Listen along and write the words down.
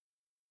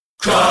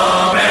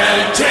Come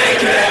and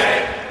take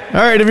it. All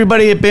right,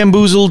 everybody at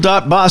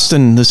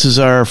Bamboozle.Boston. This is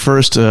our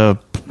first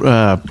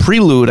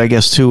prelude, I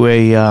guess, to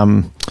a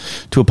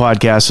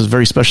podcast. It's a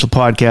very special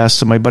podcast.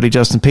 So my buddy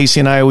Justin Pacey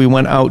and I, we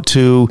went out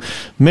to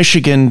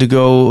Michigan to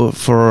go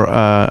for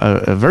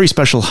a very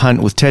special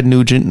hunt with Ted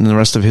Nugent and the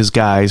rest of his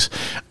guys.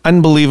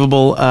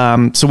 Unbelievable.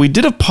 So we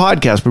did a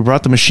podcast. We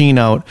brought the machine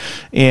out,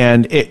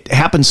 and it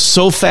happened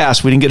so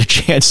fast we didn't get a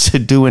chance to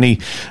do any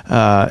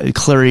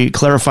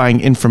clarifying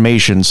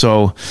information.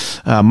 So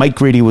Mike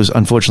Grady was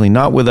unfortunately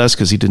not with us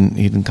because he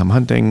didn't come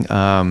hunting.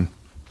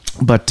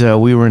 But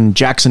we were in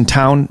Jackson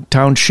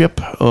Township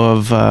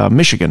of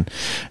Michigan,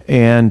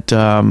 and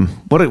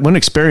what an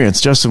experience,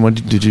 Justin.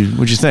 What'd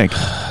you think?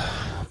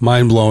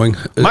 Mind blowing,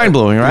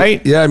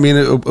 right? Yeah, I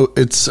mean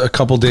it's a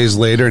couple days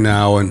later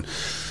now, and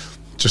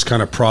just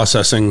kind of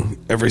processing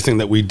everything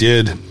that we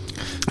did.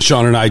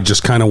 Sean and I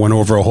just kind of went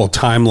over a whole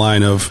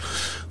timeline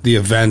of the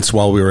events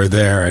while we were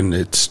there, and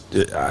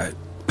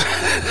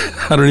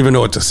I don't even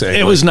know what to say.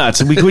 It was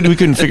nuts. We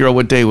couldn't figure out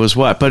what day was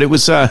what, but it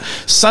was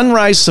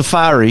Sunrise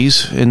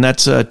Safaris, and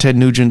that's Ted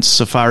Nugent's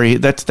safari.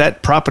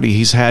 That property,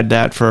 he's had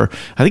that for,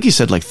 I think he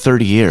said like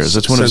 30 years.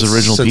 That's one of his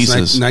original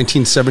pieces.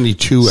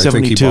 1972, I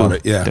think he bought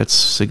it. Yeah, that's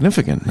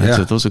significant.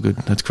 Those are good.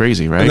 That's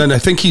crazy, right? And then I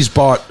think he's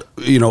bought,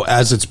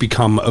 as it's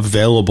become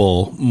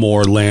available,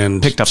 more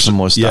land, picked up some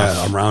more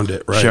stuff, around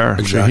it. Right, sure,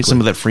 exactly. Some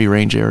of that free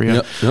range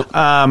area.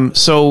 Yep.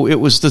 So it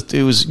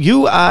was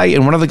you, I,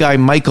 and one other guy,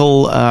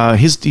 Michael.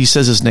 He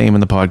says his name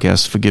in the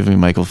podcast. Forgive me,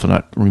 Michael, for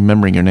not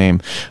remembering your name.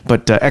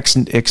 But ex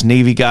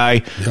Navy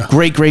guy,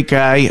 great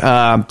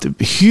guy,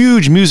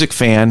 huge music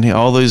fan.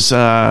 All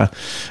the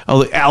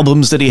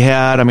albums that he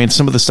had. I mean,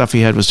 some of the stuff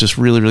he had was just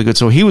really, really good.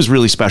 So he was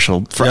really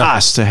special for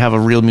us to have a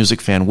real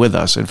music fan with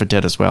us, and for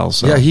Ted as well.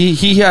 So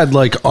he had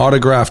like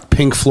autographed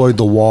Pink Floyd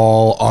The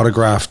Wall,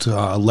 autographed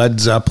Led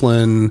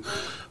Zeppelin.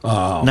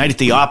 Night at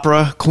the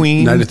Opera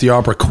Queen,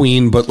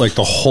 but like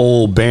the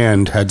whole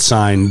band had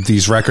signed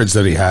these records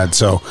that he had.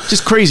 So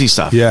just crazy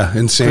stuff. Yeah,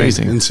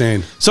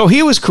 insane. So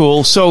he was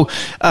cool. So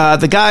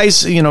the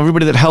guys,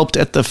 everybody that helped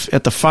at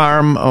the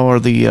farm or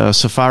the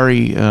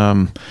safari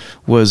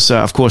was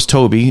of course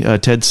Toby,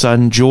 Ted's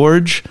son,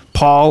 George,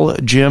 Paul,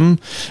 Jim,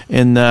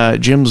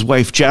 and Jim's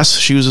wife Jess.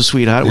 She was a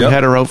sweetheart. We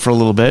had her out for a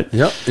little bit.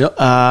 Yep.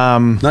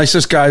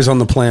 Nicest guys on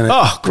the planet.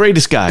 Oh,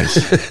 greatest guys.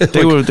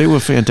 They were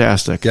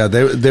fantastic. Yeah,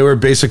 they were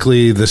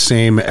basically the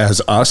same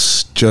as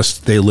us,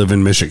 just they live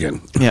in Michigan.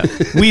 Yeah,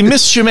 we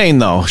missed Shemaine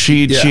though.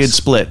 She had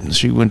split.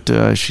 She went.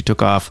 She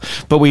took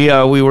off. But we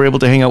were able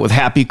to hang out with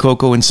Happy,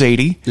 Coco, and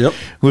Sadie. Yep.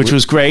 Which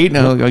was great.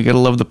 I gotta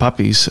love the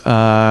puppies.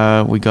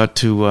 We got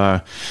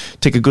to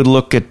take a good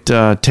look at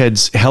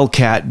Ted's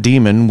Hellcat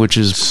Demon, which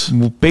is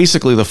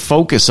basically the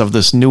focus of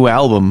this new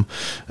album.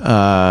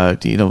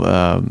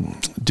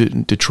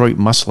 Detroit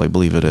Muscle, I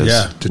believe it is.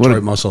 Yeah,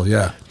 Detroit Muscle.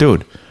 Yeah,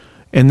 dude.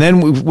 And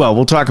then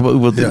we'll talk about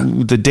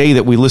the day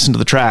that we listened to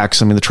the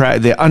tracks. I mean,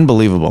 they're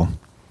unbelievable.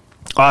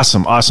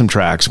 Awesome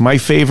tracks. My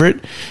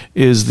favorite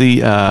is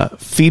the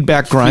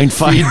Feedback Grind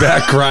Fire.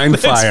 Feedback Grind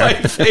Fire.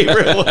 That's my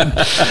favorite one.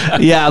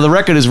 Yeah, the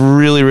record is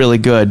really, really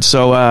good.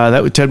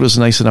 So Ted was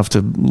nice enough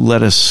to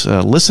let us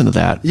listen to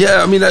that.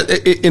 Yeah, I mean,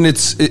 and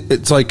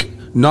it's like,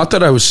 not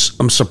that I'm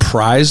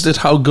surprised at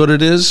how good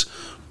it is,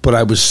 but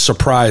I was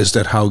surprised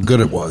at how good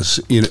it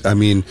was. I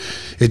mean,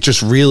 it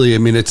just really,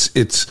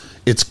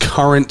 it's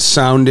current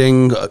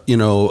sounding.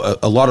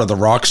 A lot of the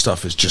rock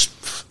stuff is just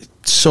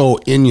so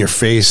in your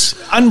face,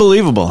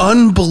 unbelievable.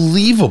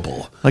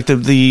 Like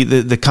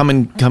the come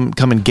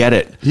and get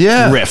it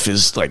riff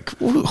is like,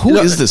 who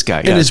is this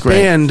guy? And his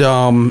band,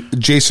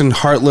 Jason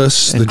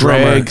Hartless, and the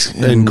Greg,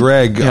 drummer, and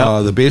Greg,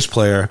 the bass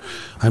player.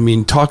 I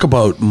mean, talk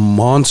about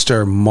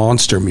monster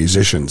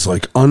musicians,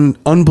 like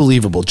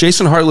unbelievable.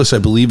 Jason Hartless, I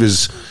believe,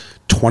 is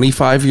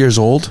 25 years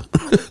old.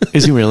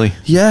 Is he really?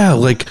 Yeah,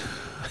 like,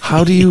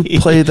 how do you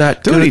play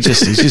that? Dude, he's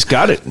just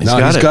got it. He's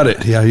got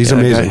it. Yeah, he's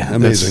amazing.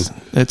 Amazing.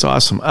 It's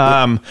awesome.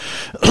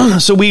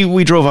 So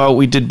we drove out.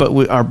 We did,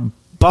 but our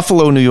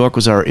Buffalo, New York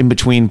was our in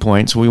between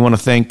point. So we want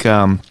to thank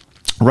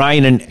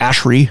Ryan and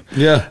Ashry.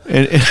 Yeah.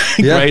 Great.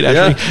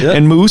 Ashry.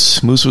 And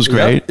Moose. Moose was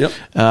great. Yep.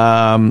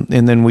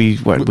 And then we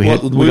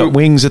got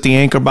wings at the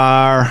Anchor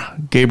Bar,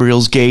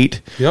 Gabriel's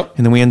Gate. Yep.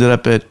 And then we ended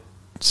up at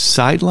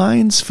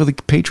Sidelines for the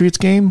Patriots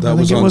game. That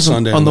was on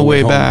Sunday on the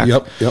way back.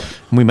 Yep.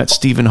 And we met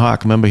Stephen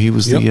Hawk. Remember, he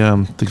was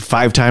the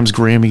 5 times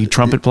Grammy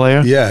trumpet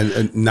player.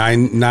 Yeah,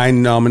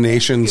 9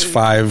 nominations,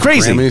 5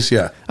 Crazy. Grammys.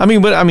 Yeah.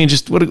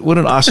 Just what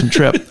an awesome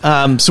trip.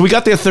 So we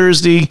got there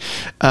Thursday.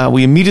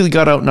 We immediately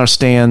got out in our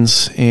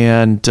stands,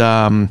 and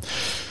I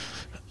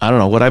don't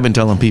know what I've been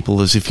telling people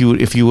is if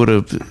you would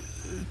have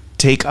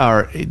take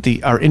our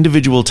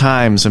individual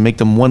times and make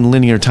them one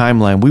linear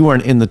timeline, we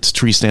weren't in the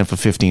tree stand for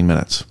 15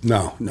 minutes.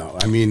 No.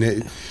 I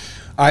mean,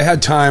 I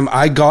had time.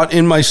 I got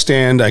in my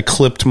stand. I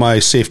clipped my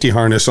safety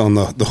harness on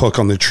the hook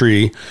on the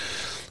tree.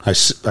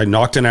 I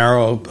knocked an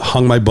arrow,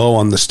 hung my bow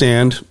on the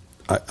stand.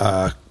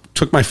 I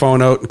took my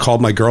phone out and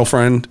called my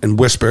girlfriend and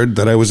whispered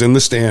that I was in the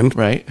stand.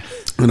 Right.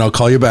 And I'll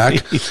call you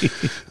back.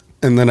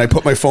 And then I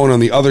put my phone on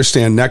the other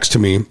stand next to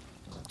me,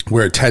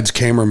 where Ted's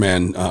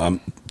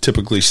cameraman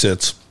typically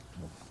sits.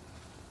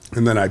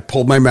 And then I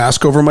pulled my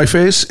mask over my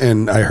face,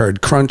 and I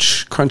heard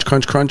crunch, crunch,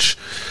 crunch, crunch.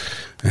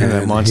 And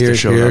that monster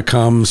showed here up.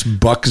 comes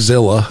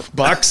Buckzilla.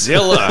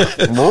 Buckzilla.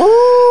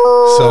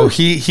 So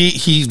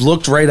he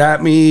looked right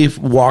at me,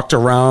 walked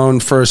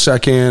around for a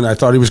second. I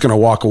thought he was going to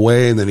walk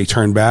away, and then he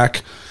turned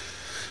back.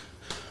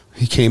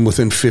 He came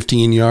within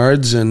 15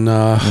 yards, and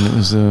it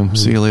was a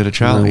see you later,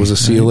 Charlie. It was a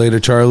see you later,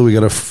 Charlie. We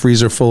got a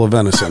freezer full of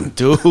venison.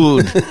 Dude,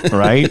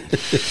 right?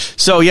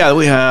 So,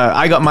 yeah,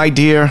 I got my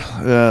deer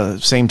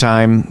same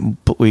time.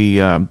 But we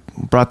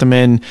brought them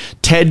in.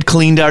 Ted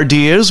cleaned our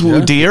deers.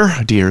 Yeah.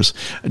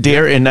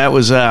 Deer, and that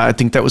was, I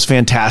think that was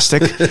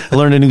fantastic. I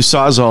learned a new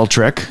Sawzall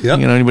trick. Yep.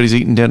 You know, anybody's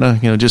eating dinner,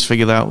 just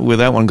figure out where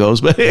that one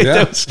goes. But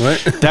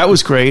that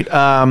was great.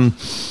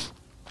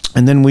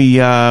 And then we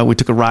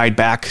took a ride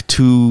back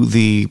to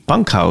the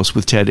bunkhouse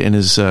with Ted in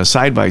his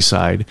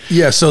side-by-side.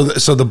 Yeah, so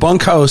the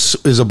bunkhouse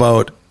is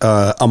about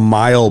a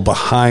mile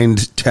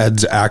behind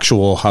Ted's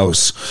actual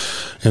house,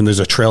 and there's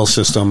a trail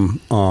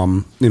system,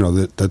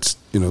 that's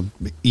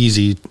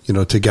easy,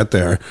 to get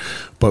there.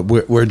 But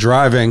we're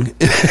driving,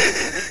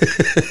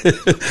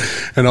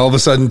 and all of a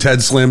sudden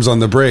Ted slams on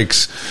the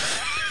brakes,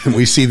 and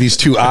we see these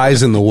two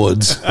eyes in the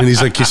woods, and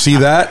he's like, "You see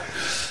that?"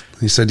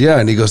 He said, "Yeah,"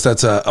 and he goes,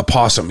 "That's a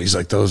possum." He's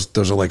like, "Those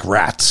are like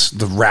rats,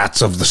 the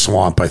rats of the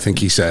swamp," I think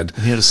he said.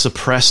 He had a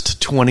suppressed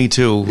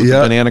 22 with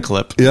a banana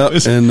clip. Yeah,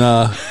 and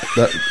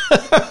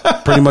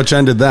that pretty much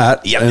ended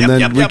that.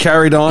 Yep, We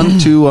carried on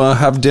to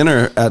have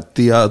dinner at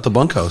the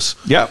bunkhouse.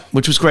 Yeah,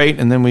 which was great.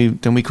 And then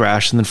we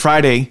crashed. And then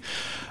Friday,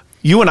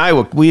 you and I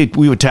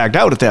were tagged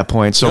out at that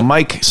point. So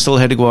Mike still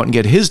had to go out and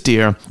get his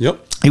deer.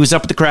 Yep. He was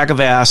up at the Crack of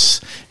Ass.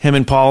 Him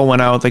and Paul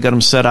went out. They got him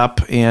set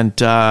up, and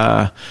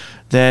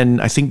then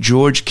I think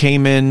George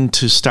came in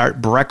to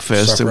start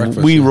breakfast.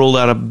 We rolled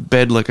out of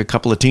bed like a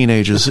couple of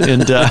teenagers.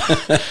 And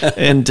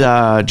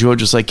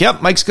George was like,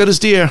 "Yep, Mike's got his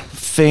deer."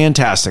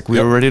 Fantastic. We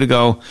were ready to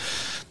go.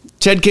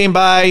 Ted came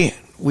by.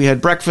 We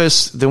had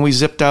breakfast. Then we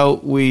zipped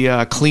out. We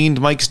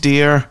cleaned Mike's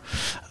deer.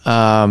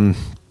 That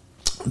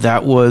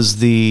was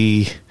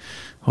the...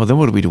 Well, then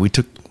what did we do? We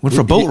went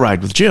for a boat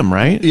ride with Jim,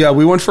 right? Yeah,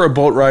 we went for a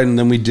boat ride, and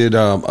then we did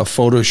a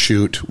photo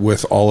shoot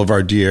with all of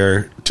our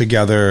deer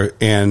together,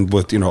 and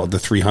with the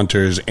three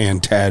hunters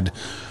and Ted,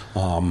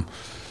 and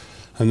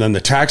then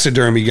the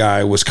taxidermy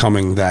guy was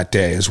coming that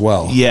day as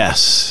well.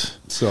 Yes.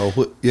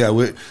 So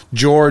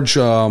George,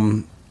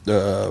 one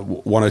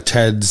of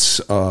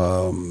Ted's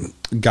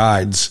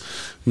guides,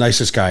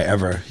 nicest guy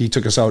ever. He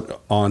took us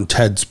out on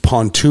Ted's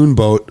pontoon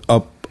boat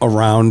up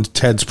around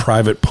Ted's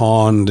private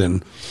pond,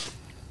 and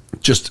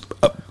just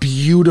a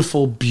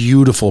beautiful,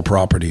 beautiful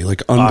property,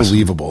 like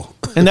unbelievable.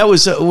 Awesome. And that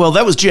was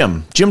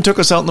Jim. Jim took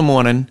us out in the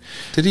morning.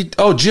 Did he?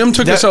 Oh, Jim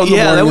took us out in the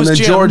morning, and then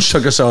Jim. George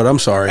took us out. I'm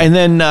sorry. And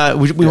then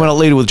we went out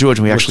later with George,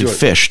 and we actually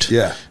fished.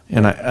 Yeah.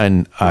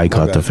 And I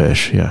caught the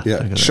fish. Yeah.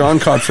 Yeah. Sean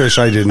caught fish.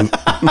 I didn't.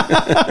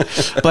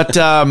 But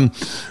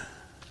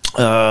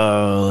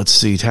let's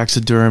see,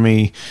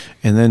 taxidermy,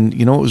 and then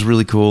what was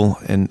really cool,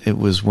 and it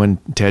was when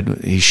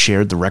he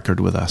shared the record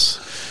with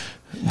us.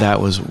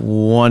 That was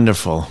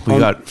wonderful. We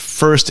got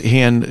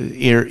first-hand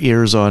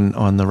ears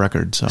on the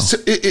record. So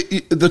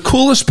the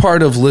coolest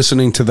part of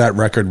listening to that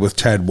record with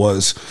Ted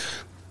was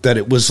that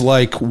it was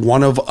like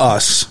one of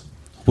us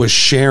was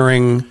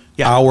sharing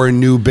our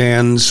new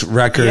band's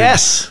record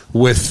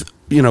with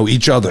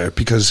each other,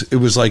 because it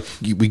was like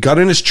we got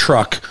in his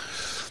truck,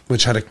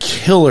 which had a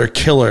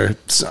killer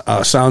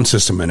sound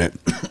system in it.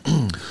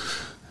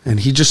 And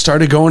he just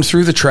started going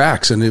through the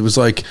tracks, and it was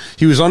like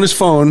he was on his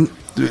phone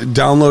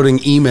downloading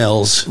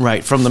emails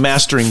from the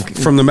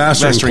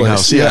mastering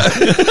house. Yeah.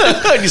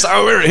 He's,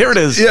 here it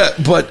is. Yeah,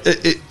 but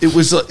it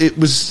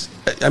was.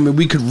 I mean,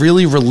 we could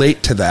really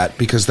relate to that,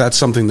 because that's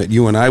something that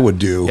you and I would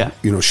do.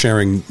 Yeah.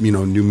 Sharing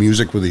new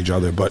music with each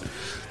other. But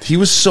he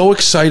was so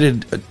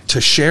excited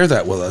to share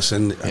that with us,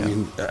 and I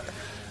mean.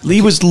 He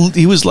was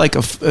like a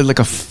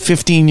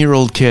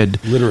 15-year-old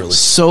kid, literally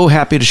so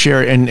happy to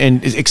share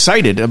and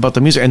excited about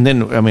the music. And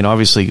then, I mean,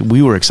 obviously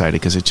we were excited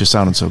because it just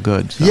sounded so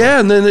good. So. Yeah,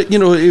 and then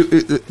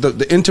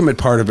the intimate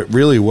part of it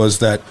really was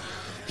that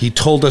he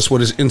told us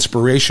what his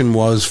inspiration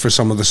was for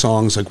some of the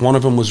songs. Like, one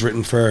of them was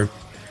written for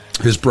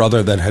his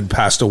brother that had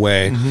passed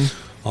away.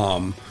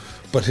 Mm-hmm.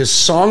 But his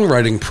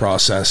songwriting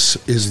process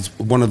is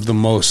one of the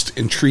most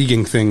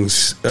intriguing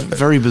things.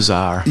 Very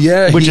bizarre.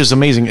 Yeah. Which is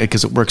amazing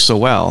because it works so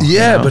well.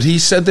 Yeah, but he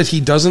said that he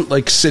doesn't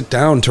sit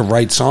down to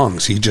write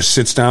songs. He just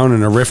sits down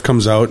and a riff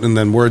comes out and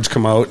then words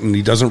come out, and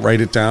he doesn't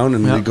write it down,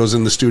 and he goes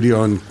in the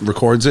studio and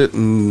records it,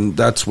 and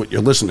that's what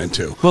you're listening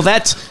to. Well,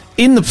 that's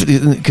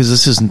because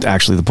this isn't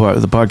actually the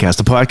podcast.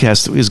 The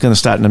podcast is going to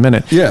start in a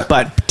minute. Yeah.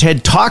 But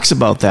Ted talks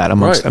about that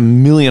amongst a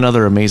million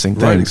other amazing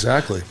things. Right,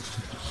 exactly.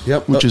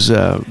 Yep. Which is,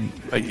 I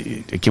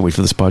can't wait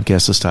for this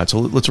podcast to start. So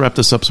let's wrap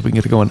this up so we can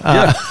get it going.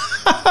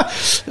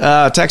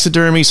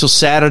 Taxidermy. So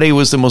Saturday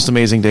was the most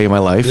amazing day of my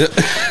life. Yeah.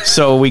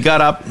 So we got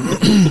up.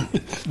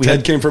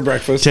 Ted came for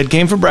breakfast.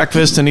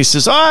 And he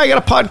says, I got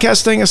a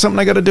podcast thing or something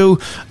I got to do.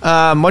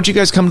 Why don't you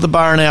guys come to the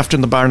barn after?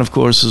 And the barn, of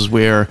course, is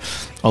where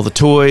all the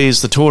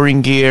toys, the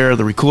touring gear,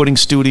 the recording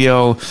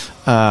studio,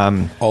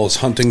 all his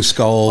hunting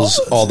skulls,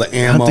 all the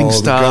ammo, hunting the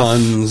stuff.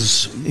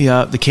 guns.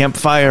 Yeah, the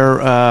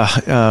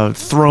campfire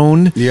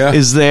throne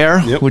is there,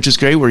 which is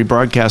great, where he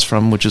broadcasts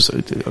from, which is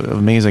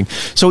amazing.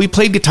 So he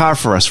played guitar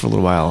for us for a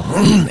little while,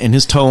 and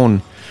his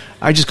tone,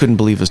 I just couldn't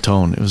believe his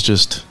tone. It was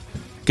just,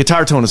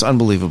 guitar tone is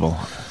unbelievable.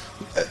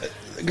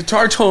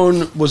 Guitar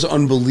tone was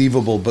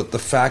unbelievable, but the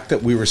fact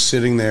that we were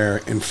sitting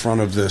there in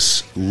front of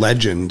this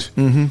legend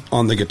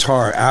on the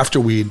guitar after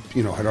we,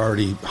 had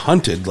already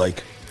hunted,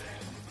 like,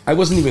 I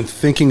wasn't even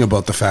thinking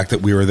about the fact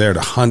that we were there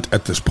to hunt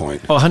at this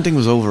point. Oh, hunting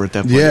was over at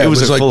that point. Yeah, it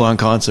was a like, full-on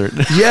concert.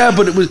 Yeah,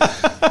 but it was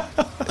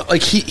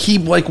like he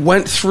like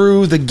went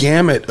through the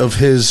gamut of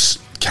his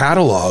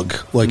catalog,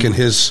 like in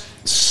his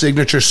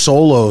signature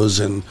solos,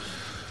 and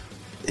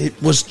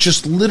it was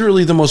just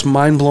literally the most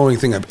mind-blowing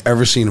thing I've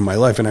ever seen in my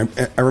life. And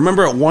I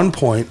remember at one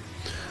point,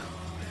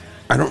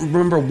 I don't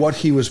remember what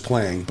he was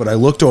playing, but I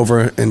looked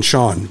over, and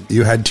Sean,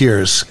 you had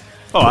tears.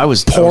 Oh, I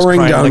was pouring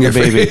crying down like your a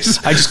baby.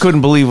 face. I just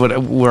couldn't believe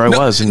where I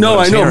was. And No, what I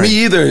I was know, hearing.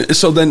 me either.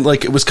 So then,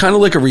 like, it was kind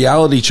of like a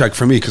reality check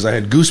for me because I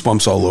had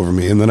goosebumps all over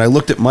me. And then I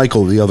looked at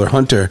Michael, the other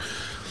hunter,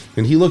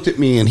 and he looked at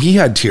me, and he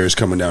had tears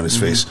coming down his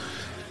face.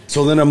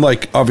 So then I'm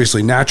like,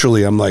 obviously,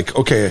 naturally, I'm like,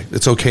 okay,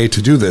 it's okay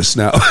to do this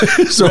now.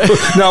 So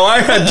now I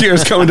had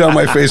tears coming down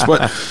my face.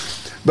 But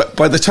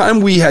by the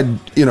time we had,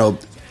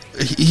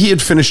 he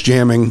had finished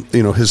jamming,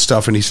 his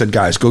stuff, and he said,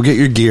 guys, go get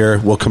your gear.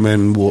 We'll come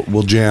in.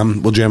 We'll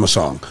jam a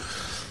song.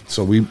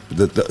 So we,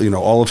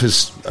 all of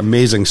his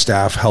amazing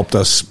staff helped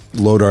us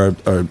load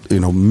our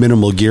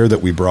minimal gear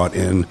that we brought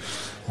in.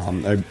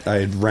 I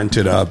had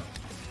rented a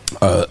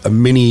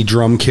mini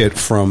drum kit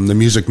from the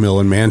Music Mill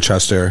in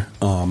Manchester.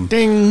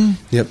 Ding.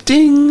 Yep,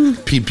 ding.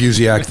 Pete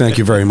Busiak, thank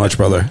you very much,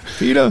 brother.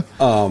 Peter.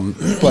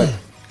 But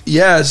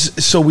yeah,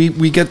 so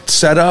we get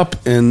set up,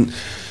 and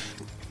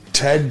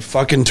Ted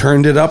fucking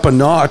turned it up a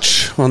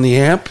notch on the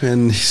amp,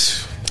 and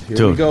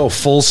here we go,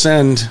 full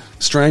send.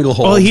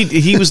 Stranglehold. Well,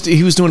 he was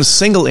doing a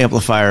single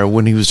amplifier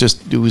when he was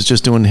just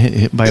doing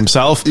it by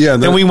himself. Yeah.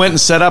 Then we went and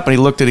set up, and he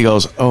looked at. He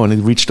goes, "Oh," and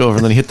he reached over,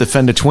 and then he hit the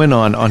Fender Twin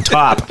on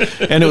top,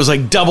 and it was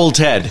like double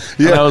Ted.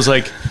 Yeah. And I was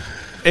like,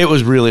 it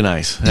was really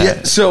nice.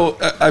 Yeah. So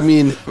I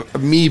mean,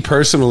 me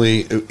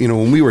personally,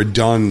 when we were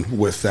done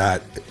with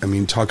that, I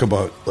mean, talk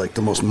about like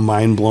the most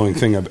mind blowing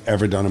thing I've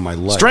ever done in my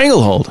life.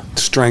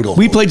 Stranglehold.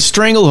 We played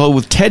Stranglehold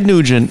with Ted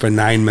Nugent for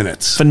 9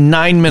 minutes.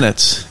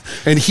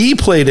 And he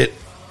played it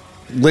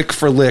lick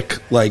for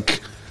lick,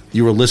 like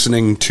you were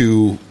listening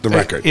to the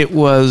record. It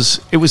was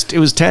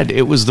Ted.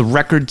 It was the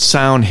record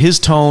sound, his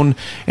tone,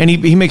 and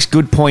he makes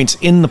good points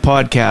in the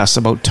podcast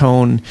about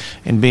tone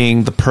and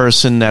being the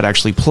person that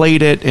actually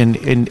played it.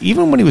 And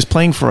even when he was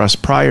playing for us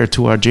prior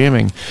to our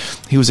jamming,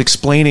 he was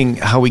explaining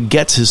how he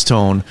gets his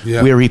tone,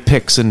 where he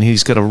picks, and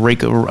he's got a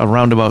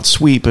roundabout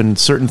sweep, and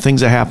certain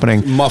things are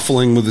happening.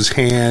 Muffling with his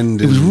hand.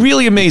 It was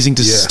really amazing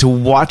to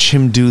watch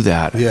him do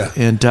that. Yeah.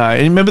 And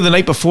remember the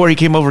night before he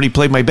came over and he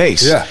played my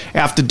bass. Yeah.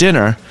 After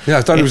dinner. Yeah,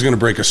 I thought he was going to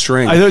break a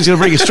string. I thought he was going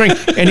to break a string.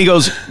 And he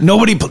goes,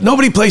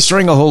 nobody plays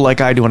Stranglehold like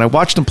I do. And I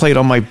watched him play it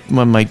on my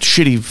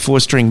shitty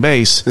 4-string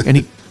bass, and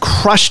he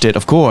crushed it,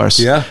 of course.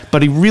 Yeah.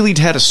 But he really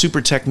had a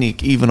super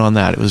technique even on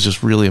that. It was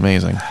just really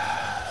amazing.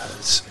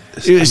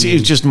 It was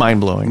just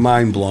mind-blowing.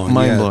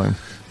 Mind-blowing.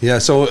 Yeah,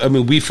 so, I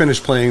mean, we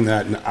finished playing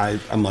that, and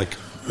I'm like,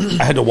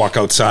 I had to walk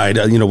outside.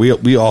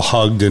 We all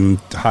hugged and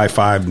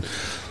high-fived.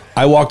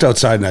 I walked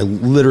outside, and I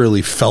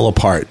literally fell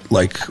apart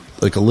like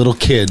a little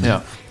kid.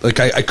 Yeah. Like,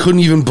 I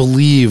couldn't even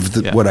believe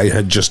what I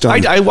had just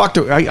done.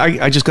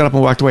 I just got up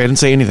and walked away. I didn't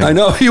say anything. I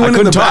know. You went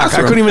in the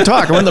bathroom. I couldn't even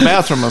talk. I went in the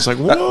bathroom. I was like,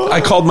 whoa. I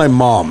called my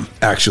mom,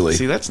 actually.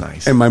 See, that's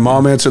nice. And my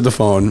mom answered the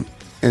phone,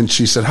 and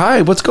she said,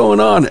 "Hi, what's going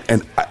on?"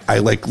 And I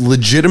like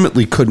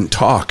legitimately couldn't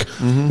talk.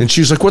 And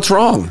she was like, "What's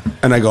wrong?"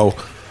 And I go,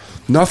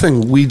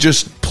 "Nothing. We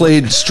just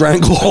played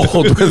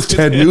Stranglehold with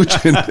Ted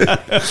Nugent."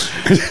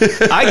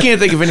 I can't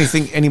think of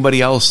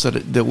anybody else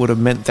that would have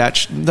meant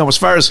that. No, as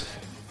far as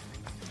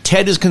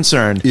Ted is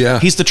concerned,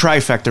 he's the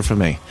trifecta for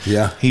me.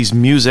 Yeah. He's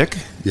music,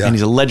 Yeah. and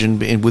he's a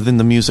legend within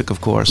the music,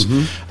 of course.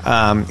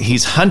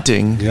 He's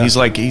hunting. Yeah. He's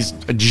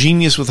a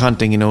genius with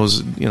hunting. He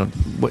knows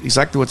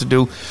exactly what to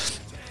do.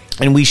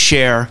 And we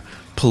share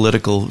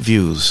political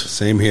views.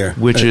 Same here.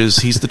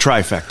 He's the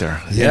trifecta.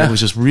 Yeah. And it was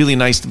just really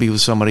nice to be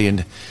with somebody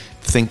and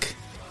think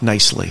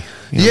nicely.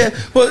 Yeah,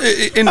 well,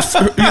 and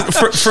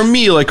for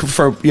me, like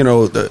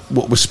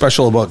what was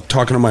special about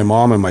talking to my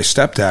mom and my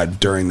stepdad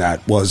during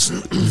that was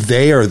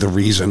they are the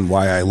reason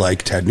why I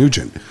like Ted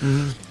Nugent.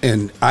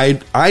 And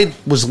I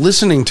was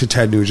listening to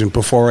Ted Nugent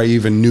before I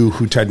even knew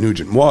who Ted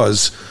Nugent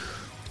was.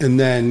 And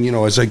then,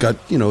 as I got,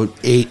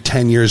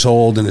 8-10 years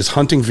old, and his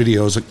hunting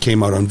videos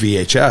came out on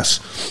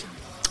VHS.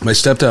 My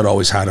stepdad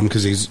always had him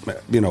because he's,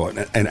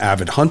 an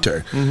avid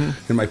hunter. And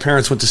my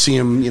parents went to see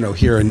him,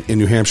 here in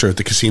New Hampshire at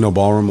the Casino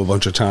Ballroom a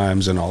bunch of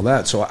times and all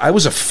that. So I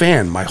was a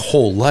fan my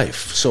whole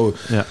life. So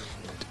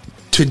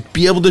to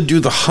be able to do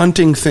the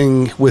hunting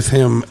thing with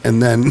him,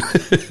 and then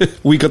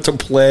we got to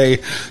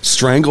play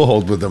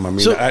Stranglehold with him. I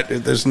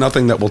mean, there's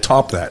nothing that will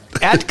top that.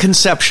 At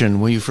conception,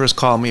 when you first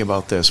called me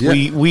about this,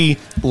 Yeah. we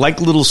like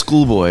little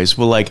schoolboys,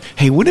 were like,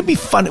 hey, wouldn't it be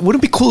fun?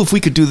 Wouldn't it be cool if we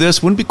could do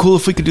this? Wouldn't it be cool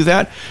if we could do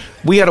that?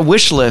 We had a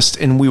wish list,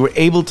 and we were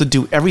able to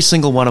do every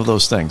single one of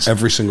those things.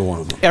 Every single one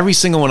of them. Every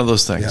single one of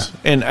those things.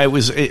 Yeah. And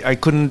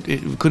it couldn't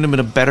have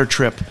been a better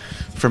trip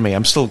for me.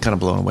 I'm still kind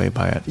of blown away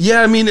by it.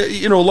 Yeah, I mean,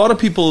 a lot of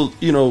people,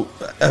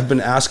 have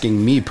been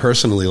asking me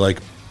personally, like,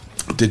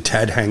 did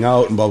Ted hang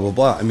out and blah, blah,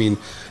 blah. I mean,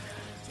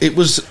 it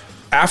was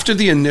after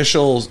the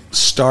initial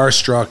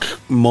starstruck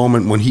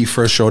moment when he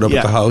first showed up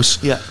at the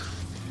house. Yeah.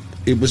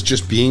 It was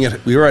just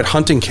we were at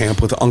hunting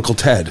camp with Uncle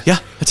Ted. Yeah,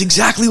 that's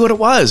exactly what it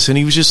was. And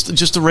he was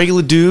just a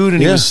regular dude,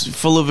 and he was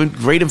full of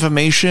great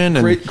information.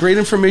 And Great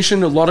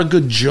information, a lot of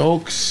good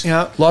jokes.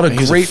 Yeah. A lot of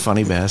He's a great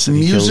funny bastard.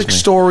 He kills music me.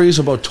 stories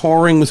about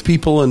touring with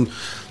people and,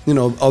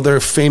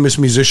 other famous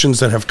musicians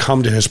that have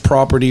come to his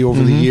property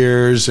over the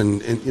years,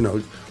 and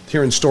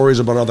hearing stories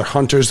about other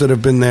hunters that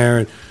have been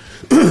there.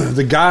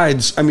 The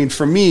guides, I mean,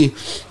 for me,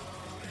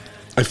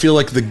 I feel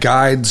like the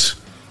guides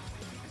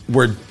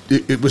were...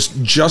 It was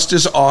just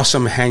as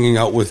awesome hanging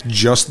out with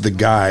just the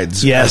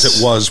guides as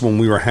it was when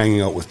we were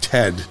hanging out with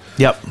Ted.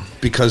 Yep.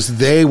 Because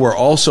they were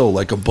also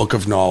like a book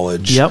of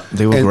knowledge. Yep,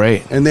 they were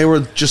great. And they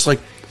were just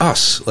like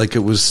us. Like, it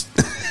was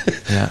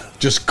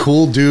just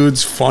cool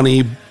dudes,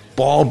 funny,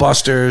 ball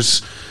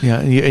busters.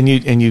 Yeah, and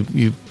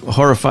you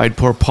horrified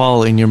poor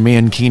Paul in your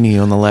mankini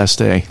on the last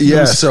day.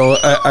 Yeah, so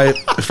I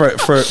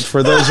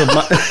for those of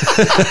my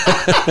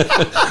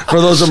for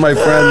those of my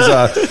friends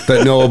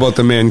that know about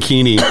the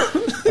mankini,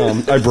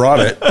 I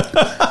brought it.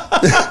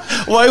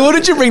 Why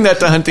wouldn't you bring that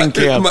to hunting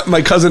camp?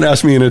 My cousin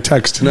asked me in a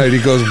text tonight. He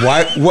goes,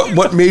 "Why?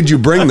 What made you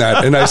bring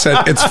that?" And I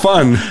said, "It's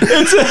fun."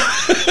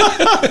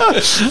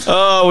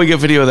 Oh, we get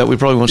video of that. We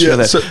probably won't share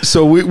that.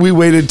 So we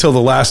waited till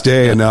the last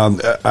day, and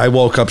I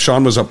woke up.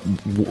 Sean was up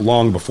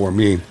long before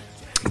me,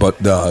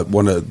 but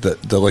one of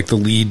the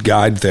lead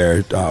guide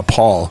there,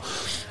 Paul,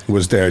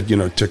 was there,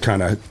 to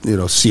kind of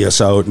see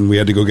us out, and we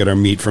had to go get our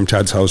meat from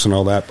Ted's house and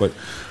all that. But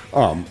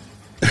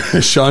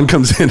Sean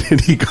comes in and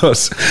he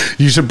goes,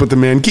 "You should put the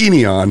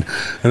mankini on."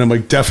 And I'm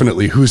like,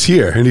 "Definitely. Who's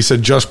here?" And he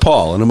said, "Just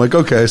Paul." And I'm like,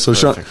 "Okay." So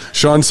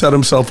Sean set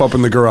himself up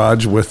in the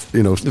garage with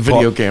the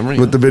video camera,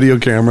 with the video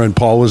camera, and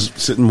Paul was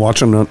sitting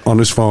watching on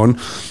his phone.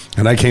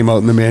 And I came out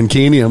in the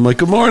mankini. I'm like,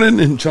 "Good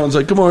morning," and Sean's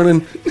like, "Good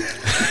morning."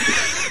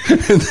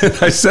 And then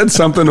I said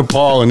something to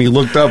Paul, and he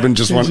looked up and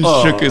just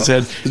shook his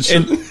head.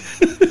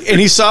 And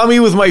he saw me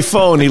with my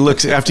phone. He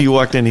looks after you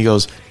walked in. He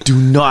goes, "Do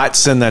not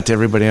send that to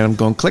everybody." And I'm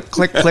going, click,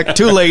 click, click.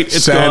 Too late.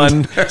 It's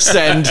Send. gone.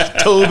 Send.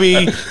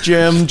 Toby,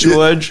 Jim,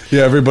 George.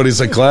 Yeah, everybody's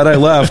like, "Glad I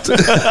left."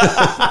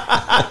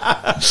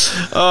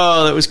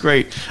 Oh, that was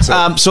great. So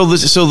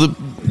the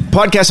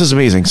podcast is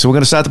amazing. So we're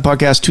going to start the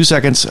podcast. 2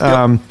 seconds.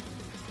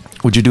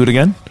 Would you do it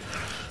again?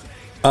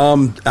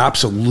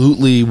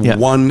 Absolutely,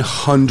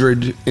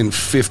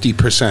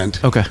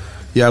 150%. Okay.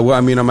 Yeah, well,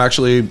 I mean, I'm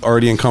actually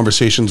already in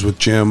conversations with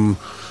Jim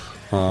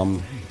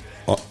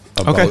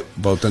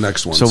about the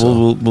next one.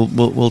 So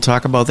we'll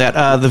talk about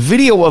that. The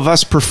video of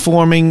us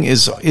performing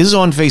is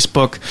on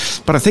Facebook,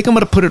 but I think I'm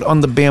going to put it on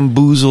the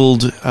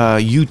Bamboozled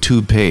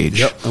YouTube page.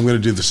 Yep, I'm going to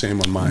do the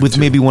same on mine with too.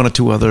 maybe one or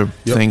two other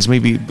things,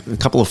 maybe a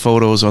couple of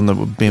photos on the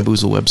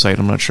Bamboozle website.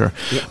 I'm not sure,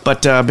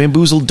 but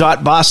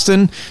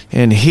bamboozle.boston,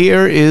 and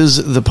here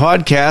is the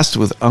podcast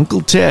with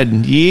Uncle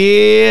Ted.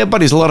 Yeah, but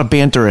there's a lot of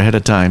banter ahead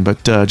of time,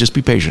 but just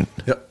be patient.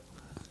 Yep.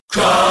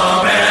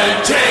 Come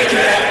and take it.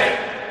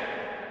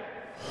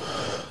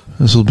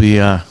 This will be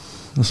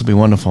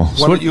wonderful.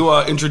 Why don't you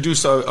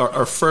introduce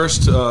our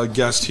first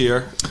guest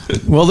here?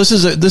 Well, this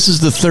is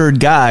the third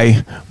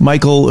guy,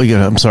 Michael.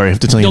 I'm sorry, I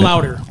have to tell you.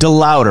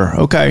 DeLauder.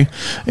 Okay,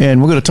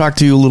 and we're going to talk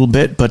to you a little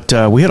bit, but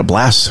we had a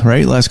blast,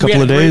 right? Last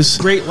couple of days.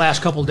 Great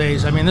last couple of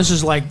days. I mean, this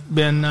has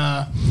been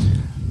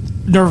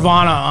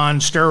Nirvana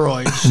on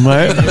steroids.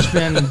 Right. It's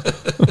been,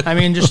 I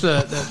mean, just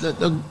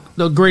the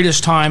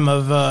greatest time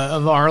of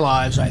our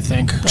lives, I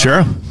think.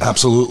 Sure.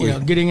 Absolutely.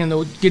 Getting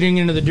into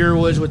the deer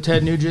woods with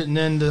Ted Nugent, and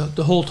then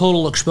the whole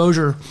total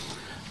exposure,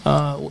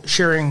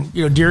 sharing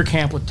deer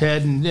camp with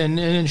Ted,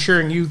 and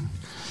sharing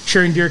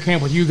deer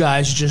camp with you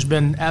guys has just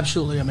been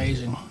absolutely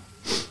amazing.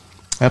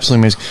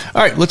 Absolutely amazing.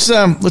 All right, let's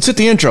hit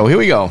the intro. Here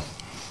we go.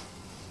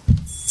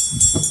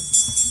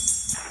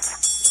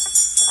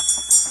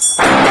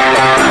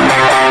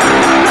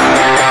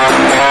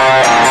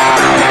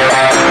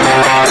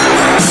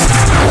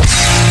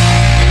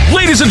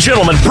 Ladies and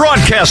gentlemen,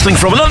 broadcasting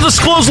from an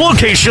undisclosed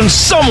location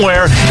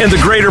somewhere in the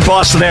greater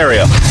Boston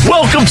area.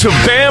 Welcome to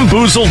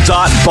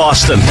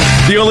Bamboozle.Boston,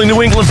 the only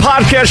New England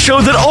podcast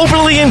show that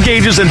openly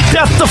engages in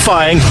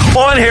death-defying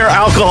on-air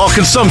alcohol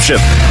consumption,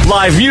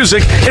 live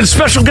music, and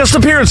special guest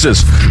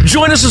appearances.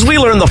 Join us as we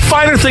learn the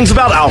finer things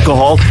about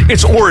alcohol,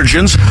 its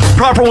origins,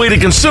 proper way to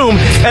consume,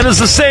 and as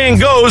the saying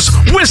goes,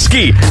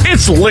 whiskey,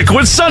 it's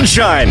liquid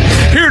sunshine.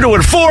 Here to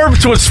inform,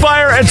 to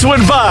inspire, and to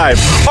imbibe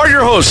are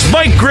your hosts,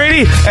 Mike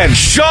Grady and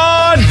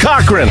Sean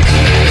Cochran.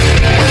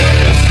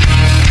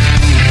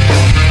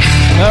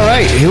 All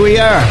right, here we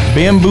are.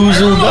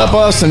 Bamboozled up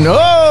Boston.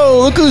 Oh,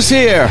 look who's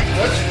here.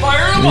 Let's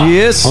fire him up.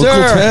 Yes, Uncle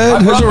sir. Ted I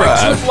has brought my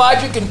arrived. truth,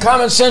 logic, and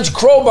common sense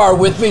crowbar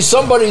with me.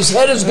 Somebody's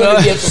head is going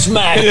to get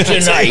smacked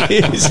tonight.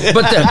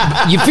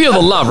 But you feel the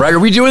love, right? Are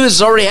we doing this?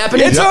 It's already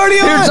happening? It's already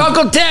on. Here's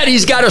Uncle Ted.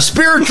 He's got a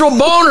spiritual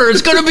boner.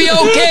 It's going to be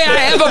okay. I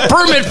have a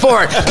permit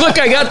for it. Look,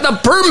 I got the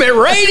permit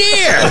right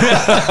here.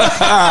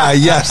 Ah,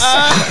 yes.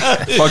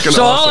 Fucking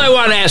So all awesome. I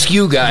want to ask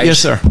you guys Yes,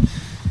 sir.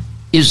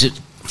 is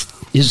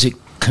it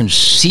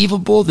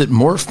conceivable that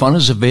more fun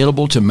is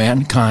available to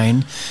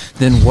mankind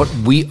than what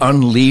we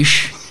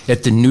unleash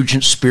at the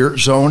Nugent Spirit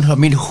Zone? I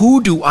mean,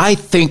 who do I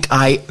think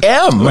I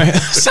am?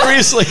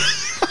 Seriously.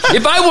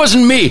 If I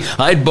wasn't me,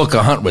 I'd book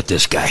a hunt with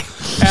this guy.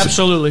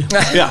 Absolutely.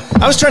 Yeah.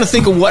 I was trying to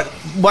think of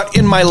what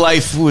in my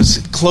life was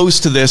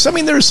close to this. I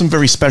mean, there are some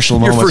very special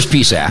Your moments. first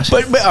piece ass.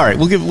 But all right,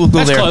 we'll go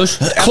That's there. close.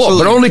 Close,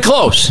 but only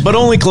close. But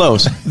only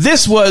close.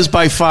 This was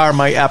by far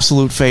my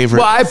absolute favorite.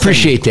 Well, I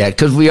appreciate that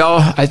because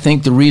I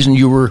think the reason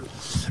you were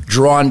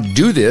drawn to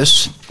do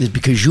this is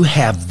because you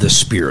have the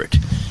spirit.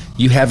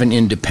 You have an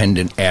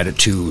independent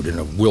attitude and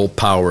a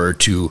willpower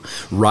to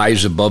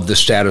rise above the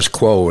status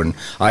quo, and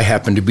I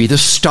happen to be the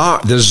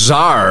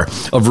czar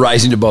of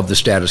rising above the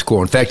status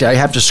quo. In fact, I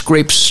have to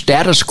scrape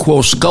status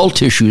quo skull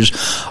tissues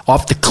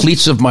off the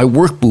cleats of my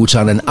work boots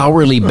on an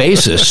hourly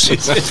basis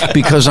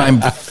because I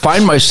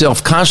find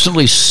myself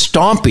constantly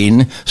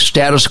stomping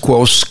status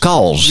quo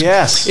skulls.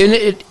 Yes.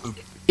 And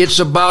it's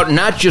about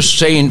not just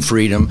saying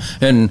freedom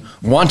and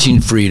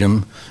wanting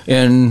freedom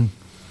and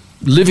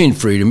living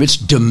freedom. It's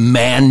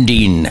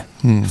demanding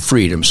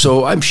freedom.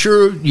 So I'm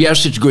sure,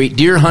 yes, it's great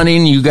deer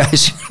hunting. You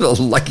guys are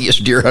the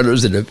luckiest deer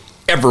hunters that have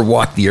ever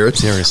walked the earth.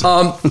 Seriously.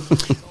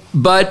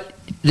 But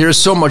there's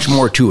so much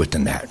more to it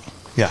than that.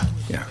 Yeah.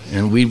 Yeah,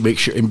 and we make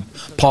sure. And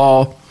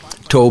Paul,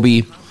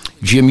 Toby,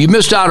 Jim, you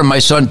missed out on my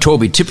son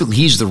Toby. Typically,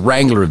 he's the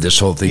wrangler of this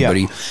whole thing. Yeah.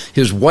 But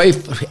his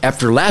wife,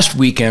 after last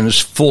weekend's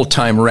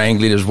full-time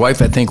wrangling, his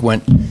wife, I think,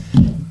 went,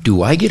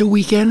 do I get a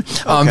weekend?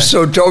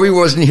 So Toby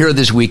wasn't here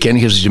this weekend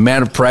because he's a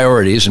man of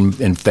priorities,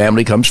 and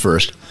family comes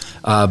first.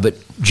 But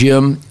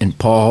Jim and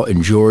Paul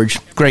and George,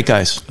 Great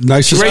guys.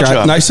 Nicest Great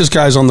job. nicest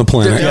guys on the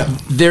planet.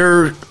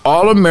 they're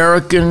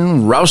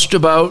all-American,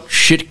 roustabout,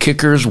 shit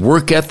kickers,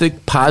 work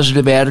ethic,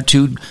 positive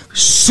attitude,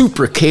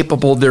 super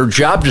capable. Their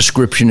job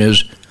description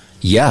is,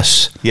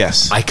 yes,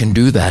 I can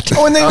do that.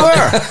 Oh, and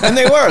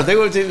they were. They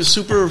were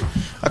super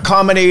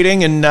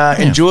accommodating.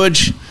 And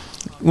George,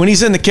 when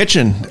he's in the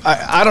kitchen,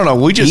 I don't know.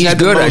 We just He's had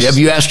good. the most, Have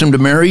you asked him to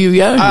marry you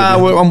yet?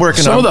 I'm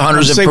working Some on of the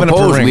hunters I'm have saving up a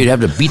proposed. ring. We'd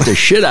have to beat the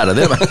shit out of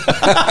them.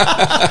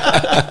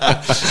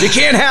 You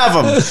can't have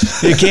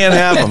them. You can't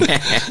have them.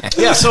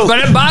 Yeah. So,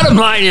 But the bottom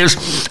line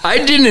is, I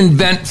didn't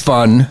invent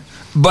fun,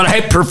 but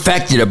I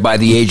perfected it by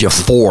the age of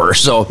 4.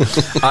 So,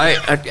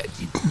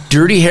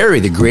 Dirty Harry,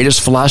 the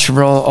greatest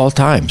philosopher of all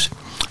times,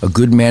 a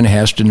good man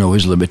has to know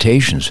his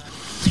limitations.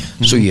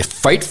 So you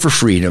fight for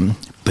freedom,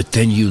 but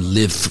then you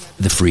live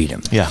the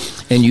freedom. Yeah.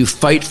 And you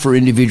fight for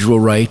individual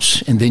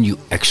rights, and then you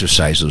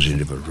exercise those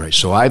individual rights.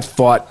 So I've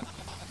fought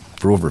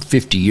for over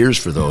 50 years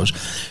for those.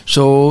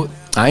 So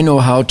I know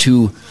how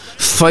to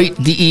fight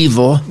the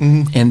evil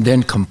and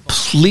then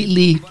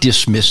completely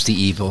dismiss the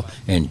evil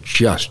and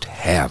just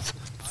have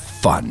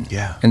fun.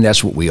 Yeah. And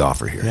that's what we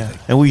offer here. yeah.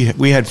 And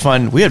we had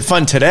fun. We had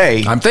fun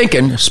today. I'm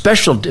thinking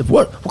special.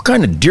 What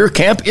kind of deer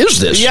camp is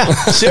this? Yeah,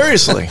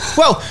 seriously.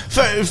 Well,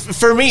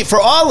 for me, for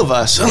all of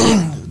us,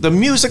 the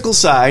musical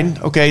side,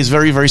 okay, is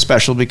very, very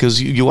special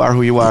because you are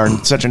who you are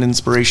and such an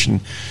inspiration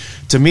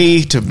to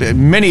me, to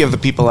many of the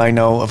people I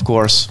know, of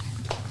course.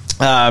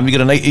 You get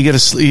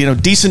a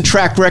decent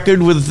track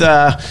record with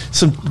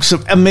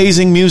some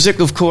amazing music,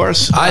 of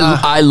course.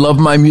 I love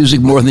my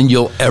music more than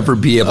you'll ever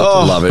be able to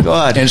love it.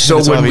 God. And so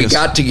It's when obvious. we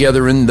got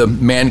together in the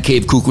Man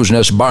Cave Cuckoo's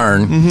Nest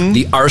barn,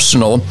 the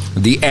arsenal,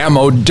 the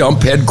ammo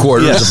dump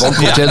headquarters Yes. of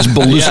Uncle Yeah. Ted's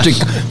ballistic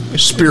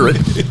spirit,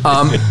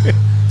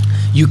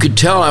 you could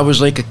tell I was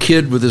like a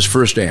kid with his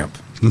first amp.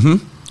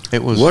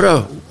 It was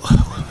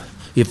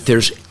If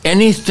there's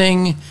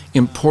anything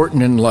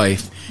important in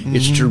life,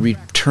 it's to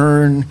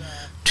return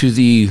to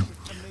the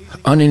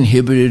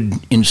uninhibited,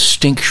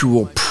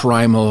 instinctual,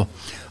 primal,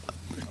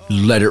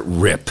 let it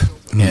rip.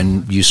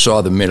 And you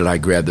saw the minute I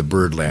grabbed the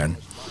Birdland.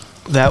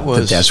 that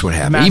was But that's what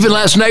happened. Massive. Even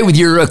last night with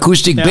your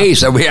acoustic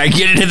bass, I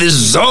get into this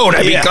zone.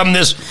 I Yeah. become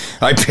this.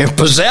 I'm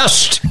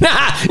possessed. It's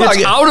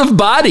I- out of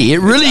body. It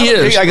really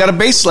is. I got a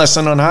bass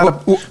lesson on how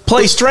to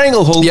play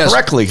Stranglehold Yes.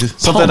 correctly.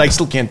 Something Pump. I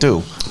still can't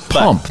do.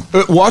 Pump.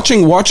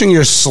 Watching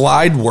your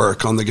slide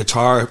work on the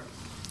guitar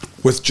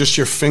with just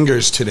your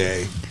fingers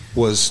today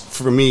was,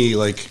 for me,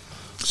 like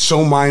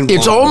so mind-blowing.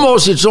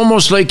 It's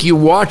almost like you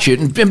watch it,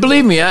 and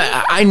believe me,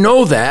 I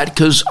know that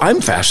because I'm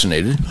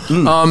fascinated,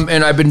 and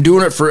I've been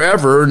doing it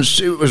forever. And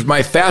it was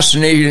my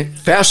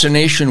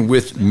fascination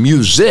with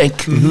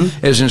music,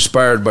 as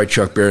inspired by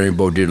Chuck Berry and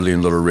Bo Diddley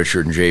and Little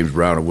Richard and James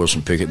Brown and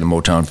Wilson Pickett and the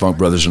Motown Funk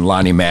Brothers and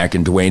Lonnie Mack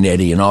and Duane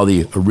Eddy and all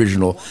the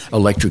original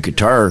electric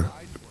guitar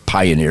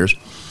pioneers.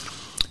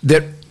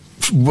 That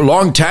a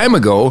long time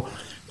ago,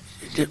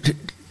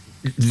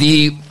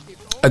 the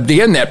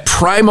again, that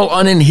primal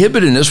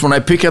uninhibitedness, when I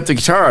pick up the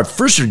guitar, I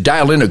first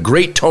dial in a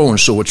great tone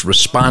so it's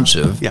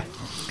responsive. Yeah.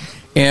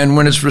 And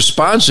when it's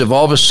responsive,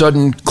 all of a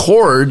sudden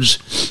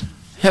chords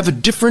have a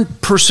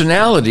different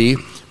personality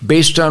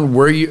based on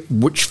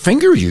which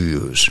finger you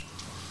use.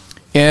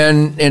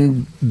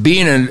 And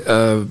being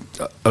a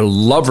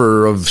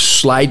lover of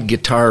slide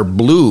guitar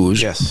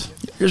blues, Yes.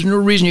 there's no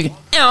reason you can.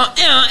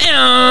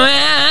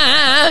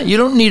 You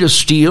don't need a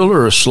steel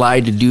or a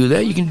slide to do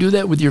that. You can do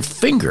that with your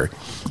finger.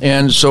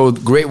 And so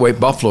Great White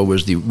Buffalo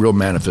was the real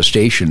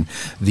manifestation.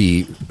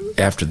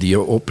 After the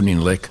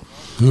opening lick,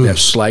 that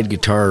slide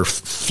guitar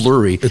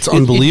flurry. It's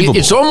unbelievable.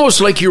 It's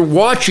almost like you're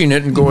watching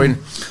it and going,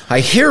 I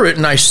hear it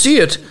and I see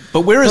it.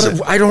 But where is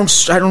it? I don't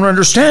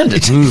understand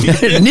it.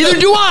 Neither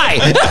do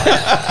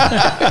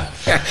I.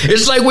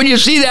 It's like when you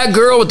see that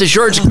girl with the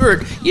short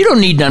skirt, you don't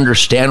need to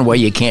understand why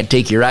you can't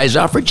take your eyes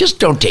off her. Just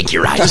don't take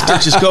your eyes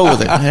off. Just go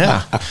with it.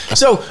 Yeah.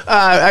 So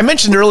I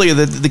mentioned earlier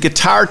that the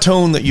guitar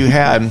tone that you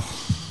had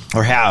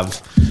or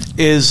have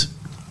is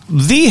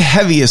the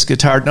heaviest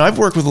guitar. Now, I've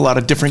worked with a lot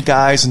of different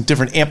guys and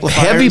different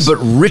amplifiers. Heavy but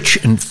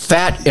rich and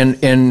fat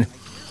and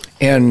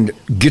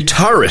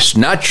guitarist,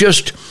 not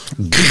just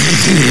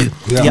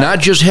not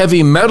just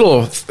heavy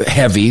metal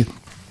heavy,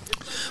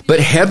 but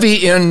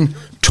heavy in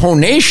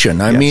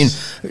tonation. I mean,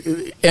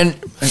 and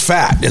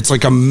Fat. It's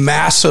like a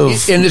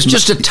massive. and it's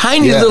just a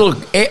tiny little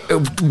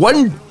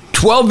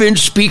 12-inch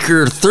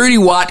speaker,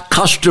 30-watt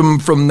custom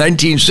from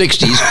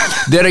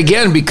 1960s. That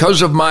again,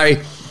 because of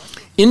my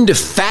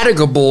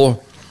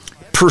indefatigable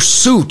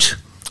pursuit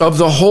of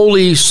the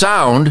holy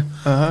sound,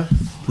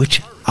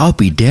 which I'll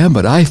be damned,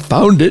 but I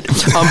found it.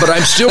 But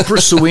I'm still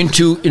pursuing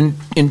to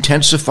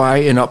intensify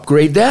and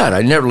upgrade that.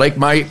 I never like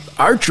my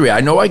archery.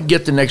 I know I can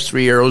get the next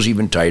 3 arrows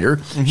even tighter,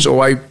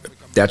 so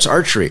that's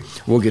archery.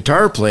 Well,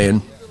 guitar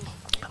playing,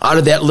 out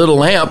of that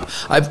little amp,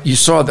 you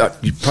saw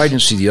that. You probably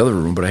didn't see the other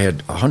room, but I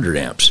had 100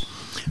 amps.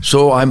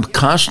 So I'm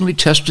constantly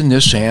testing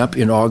this amp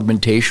in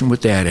augmentation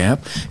with that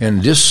amp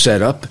and this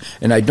setup,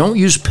 and I don't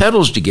use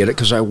pedals to get it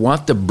because I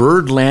want the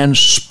Birdland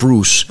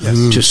spruce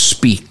to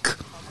speak.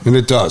 And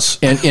it does.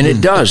 And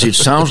it does. It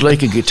sounds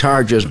like a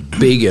guitar, just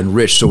big and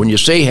rich. So when you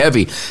say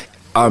heavy,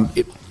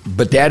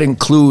 but that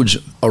includes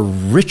a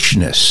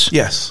richness.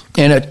 Yes.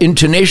 And an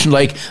intonation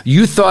like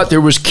you thought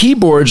there was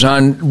keyboards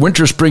on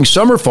Winter, Spring,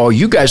 Summer, Fall.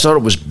 You guys thought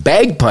it was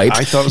bagpipes.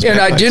 I thought it was and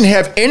bagpipes. I didn't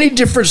have any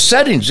different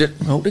settings.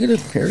 Look at it.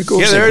 Here it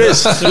goes. Yeah, there it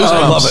is. I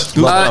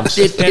love it.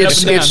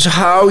 It's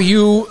how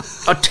you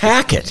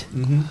attack it.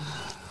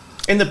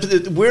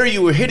 And where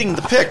you were hitting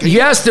the pick.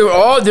 Yes,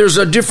 there's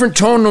a different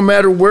tone no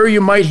matter where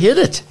you might hit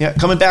it. Yeah,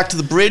 coming back to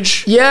the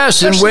bridge.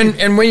 Yes, Especially-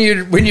 and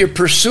when you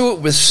pursue it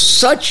with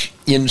such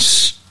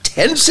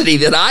intensity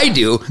that I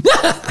do,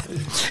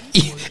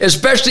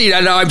 especially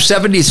now I'm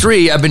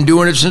 73. I've been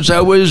doing it since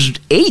I was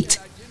 8.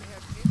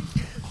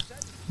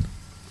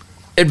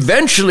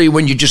 Eventually,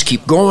 when you just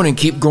keep going and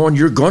keep going,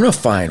 you're gonna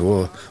find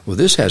well,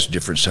 this has a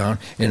different sound,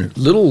 and a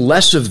little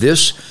less of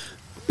this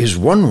is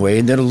one way,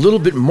 and then a little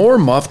bit more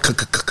muff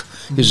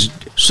is.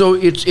 So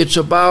it's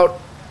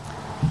about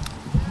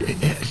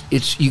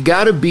you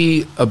got to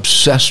be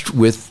obsessed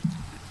with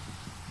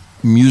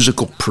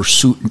musical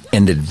pursuit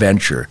and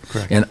adventure.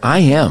 Correct. And I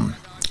am.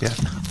 Yeah.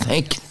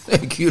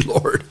 Thank you,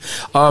 Lord.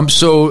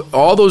 So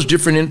all those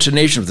different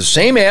intonations of the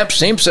same amp,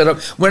 same setup.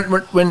 When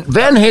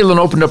Van Halen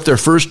opened up their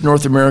first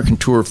North American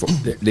tour,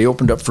 they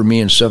opened up for me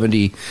in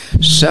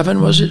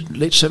 77, was it?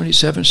 Late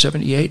 77,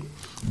 78?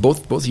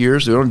 Both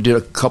years. They only did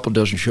a couple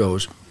dozen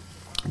shows.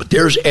 But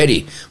there's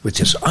Eddie with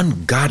this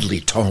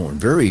ungodly tone,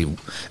 very,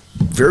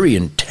 very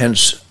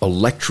intense,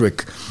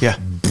 electric,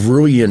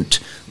 brilliant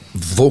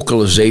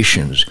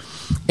vocalizations.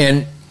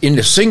 And in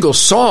a single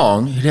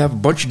song, he'd have a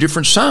bunch of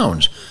different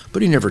sounds,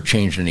 but he never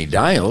changed any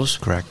dials.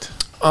 Correct.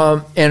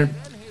 And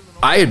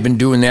I had been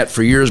doing that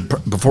for years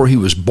before he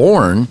was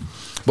born,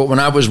 but when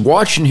I was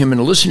watching him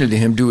and listening to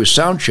him do his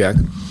sound check,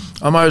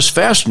 I was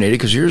fascinated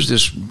because here's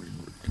this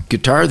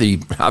guitar that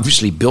he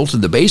obviously built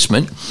in the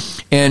basement,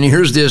 and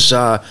here's this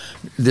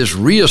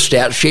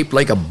rheostat shaped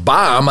like a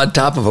bomb on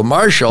top of a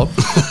Marshall,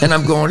 and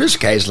I'm going, this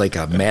guy's like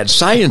a mad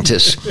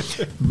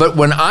scientist. But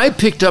when I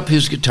picked up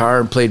his guitar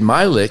and played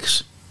my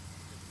licks,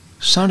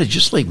 it sounded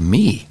just like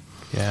me.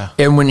 Yeah.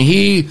 And when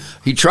he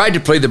tried to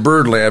play the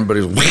Birdland, but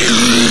he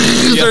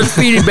was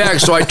feeding back,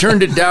 so I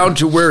turned it down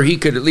to where he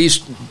could at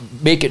least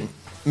make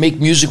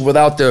music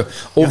without the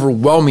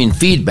overwhelming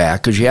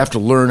feedback, because you have to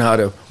learn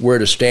where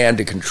to stand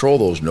to control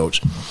those notes.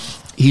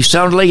 He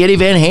sounded like Eddie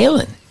Van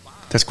Halen.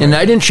 That's great. And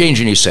I didn't change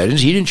any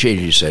settings. He didn't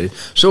change any settings.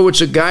 So it's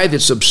a guy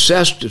that's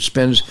obsessed, that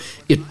spends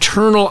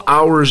eternal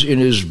hours in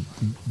his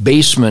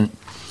basement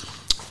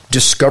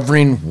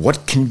discovering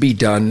what can be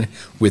done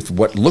with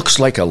what looks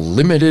like a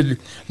limited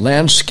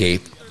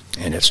landscape,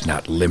 and it's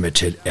not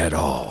limited at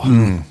all.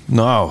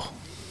 No.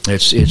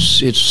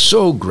 It's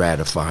so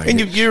gratifying.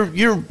 And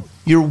your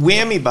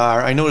whammy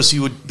bar, I noticed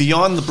you would be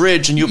on the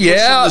bridge and you push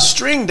the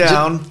string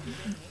down,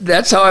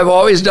 that's how I've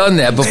always done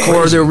that.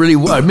 Before there really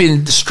was. I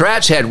mean, the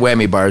Strats had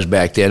whammy bars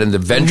back then, and the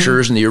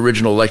Ventures and the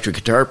original electric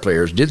guitar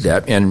players did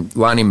that. And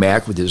Lonnie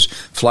Mack with his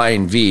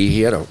Flying V,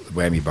 he had a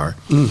whammy bar.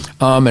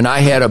 And I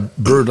had a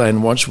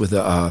Birdland once with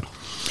a.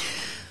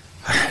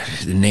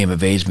 The name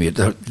evades me.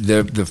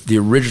 The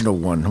original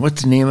one.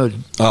 What's the name of?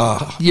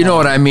 You know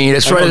what I mean.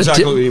 It's I know right.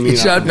 exactly what you mean.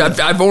 It's not,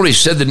 I've only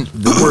said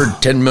the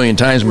word 10 million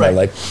times in my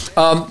life.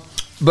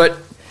 But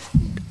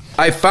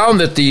I found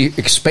that the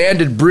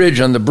expanded bridge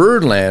on the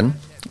Birdland,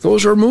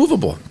 those are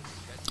movable,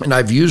 and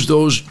I've used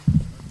those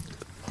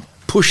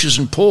pushes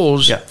and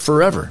pulls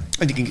forever.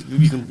 And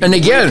you can And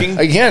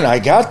again, I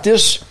got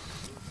this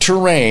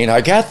terrain.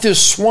 I got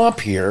this swamp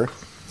here.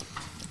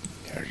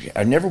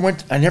 I never went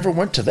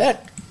to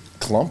that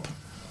clump.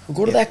 We'll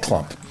go to that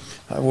clump.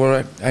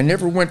 I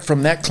never went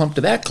from that clump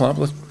to that clump.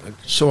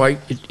 So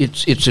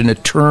it's an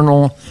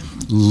eternal,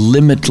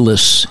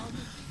 limitless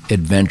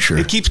adventure.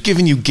 It keeps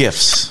giving you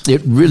gifts.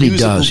 It really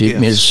Usable does.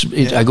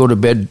 gifts. I go to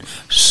bed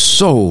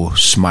so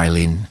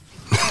smiling.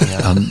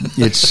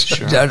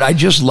 I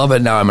just love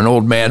it now. I'm an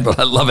old man, but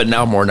I love it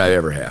now more than I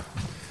ever have.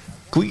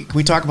 Can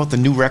we talk about the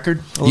new record?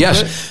 a little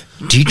Yes,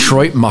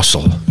 Detroit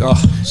Muscle.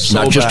 So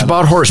Not just bad.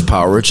 about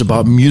horsepower; it's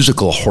about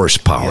musical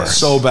horsepower.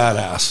 So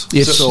badass.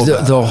 It's so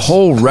the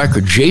whole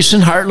record.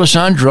 Jason Hartless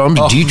on drums,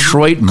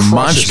 Detroit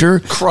Monster,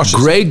 crushes.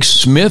 Greg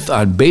Smith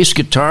on bass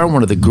guitar,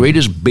 one of the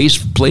greatest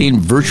bass playing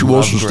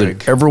virtuosos Greg.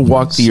 that ever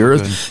walked the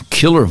earth.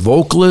 Killer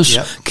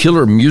vocalist,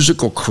 killer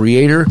musical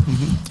creator,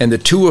 and the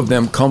two of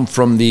them come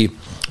from the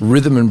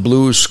rhythm and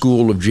blues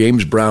school of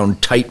James Brown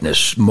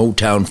tightness,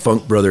 Motown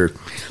funk brother.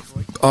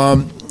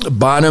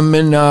 Bonham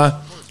and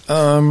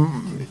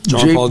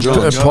John Paul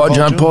Jones.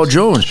 John Paul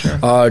Jones.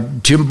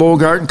 Tim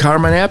Bogart and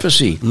Carmen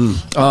Appice.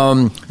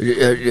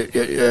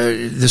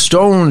 The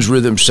Stones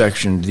rhythm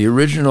section, the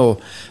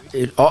original.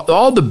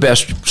 All the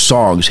best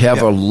songs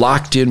have a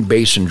locked-in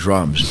bass and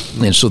drums,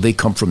 and so they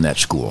come from that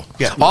school.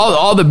 Yeah.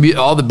 All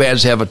the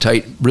bands have a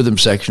tight rhythm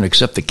section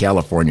except the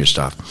California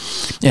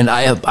stuff, and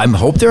I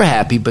hope they're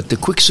happy. But the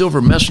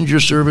Quicksilver Messenger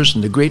Service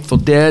and the Grateful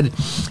Dead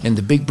and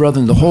the Big Brother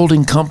and the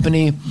Holding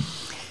Company,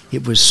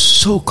 it was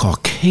so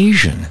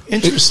Caucasian.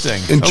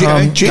 Interesting.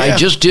 I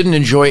just didn't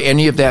enjoy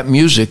any of that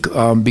music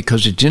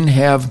because it didn't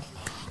have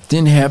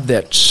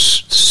that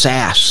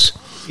sass.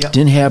 Yep.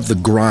 Didn't have the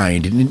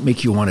grind. It didn't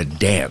make you want to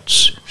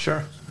dance.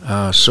 Sure.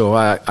 So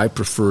I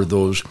prefer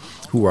those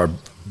who are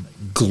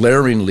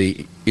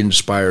glaringly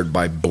inspired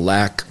by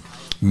black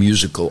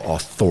musical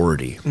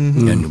authority.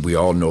 And we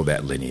all know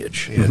that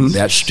lineage. And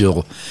that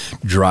still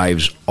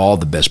drives all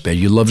the best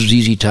bands. You love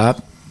ZZ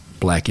Top?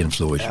 Black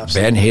influence.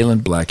 Van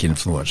Halen, black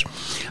influence.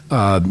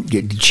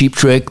 Cheap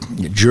Trick,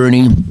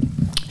 Journey,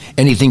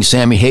 anything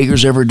Sammy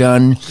Hagar's ever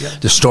done.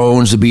 The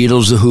Stones, the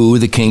Beatles, the Who,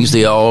 the Kings,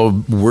 they all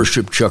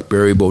worship Chuck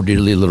Berry, Bo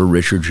Diddley, Little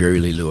Richard, Jerry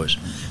Lee Lewis.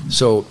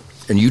 So,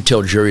 and you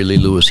tell Jerry Lee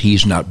Lewis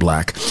he's not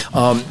black.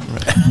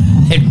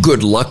 And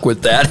good luck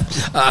with that.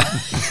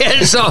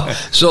 And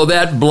so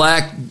that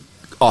black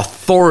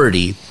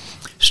authority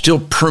still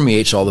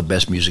permeates all the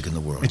best music in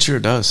the world. It sure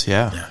does,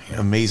 yeah.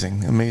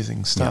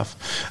 Amazing stuff.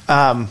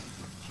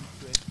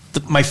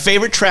 My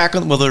favorite track,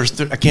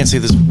 I can't say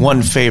there's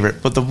one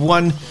favorite, but the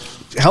one,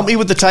 help me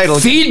with the title.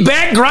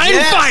 Feedback Grind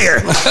Fire.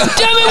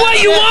 Tell me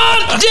what you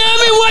want. Tell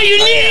me what you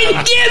need.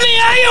 Give me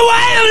all your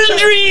wildest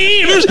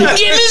dreams.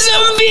 Give me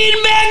some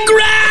feedback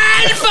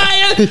grind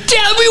fire.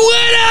 Tell me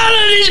what all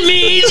of this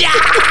means.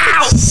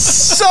 Ow!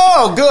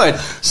 So good.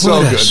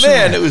 So good.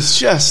 Man, it was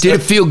just... Did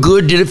it feel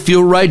good? Did it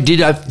feel right?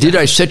 Did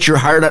I set your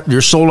heart,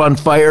 your soul on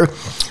fire?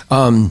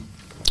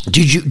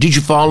 Did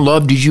you fall in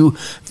love? Did you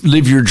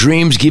live your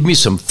dreams? Give me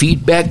some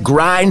feedback.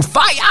 Grind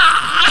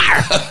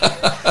fire.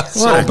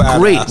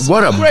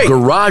 What a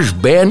garage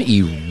band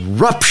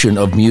eruption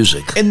of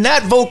music. And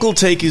that vocal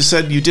take, you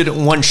said you did it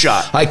in one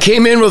shot. I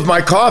came in with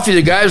my coffee.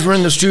 The guys were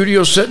in the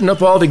studio setting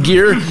up all the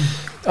gear.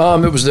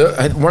 It was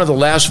one of the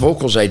last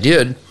vocals I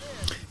did.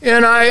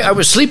 And I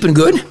was sleeping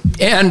good.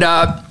 And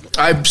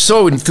I'm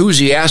so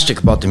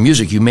enthusiastic about the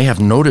music. You may have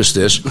noticed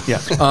this.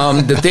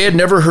 That they had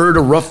never heard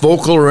a rough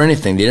vocal or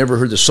anything. They never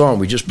heard the song.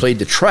 We just played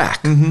the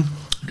track.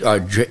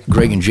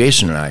 Greg and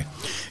Jason and I.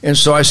 And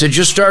so I said,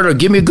 just start.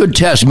 Give me a good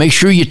test. Make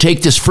sure you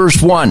take this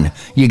first one.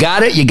 You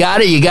got it? You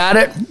got it? You got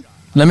it?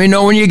 Let me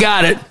know when you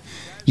got it.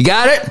 You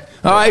got it?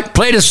 All right,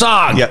 play the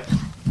song. Yep.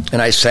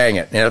 And I sang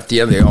it. And at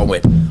the end, they all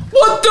went,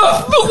 what the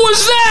fuck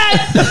was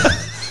that?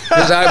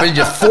 Because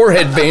your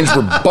forehead veins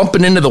were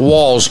bumping into the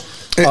walls.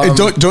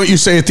 Don't you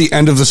say at the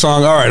end of the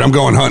song, all right, I'm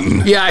going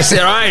hunting. Yeah, I said,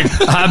 all right,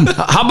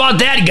 how about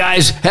that,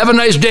 guys? Have a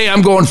nice day.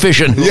 I'm going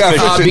fishing.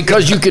 Yeah,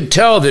 because you could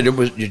tell that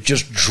it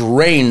just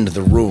drained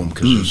the room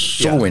because it was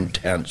so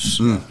intense.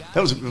 It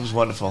was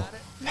wonderful.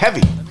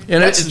 Heavy.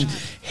 And it's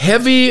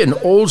heavy and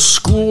old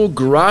school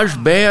garage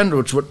band,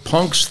 which is what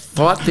punks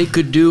thought they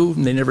could do,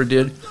 and they never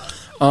did.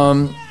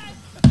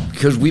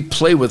 Because we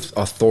play with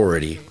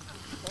authority,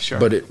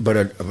 but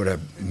a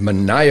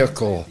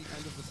maniacal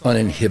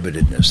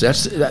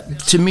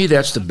uninhibitedness. To me,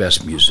 that's the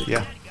best music.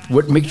 Yeah.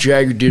 what Mick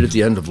Jagger did at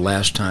the end of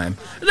Last Time.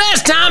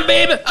 Last time,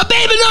 baby, a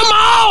baby no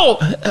more.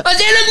 I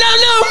said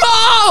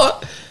no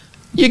more.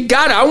 You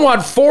got it. I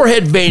want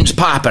forehead veins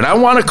popping. I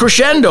want a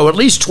crescendo at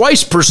least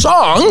twice per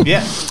song.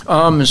 Yeah.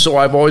 And so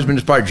I've always been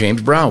inspired.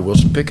 James Brown,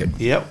 Wilson Pickett.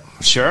 Yep.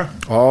 Sure.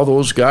 All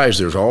those guys.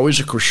 There's always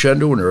a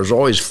crescendo and there's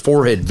always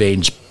forehead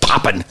veins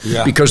popping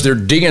because they're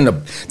digging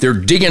on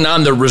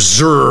the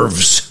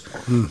reserves.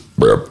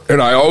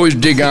 And I always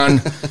dig on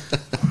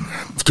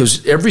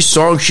because every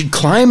song should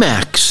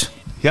climax.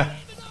 Yeah.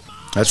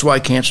 That's why I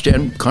can't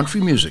stand country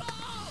music.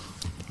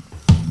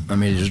 I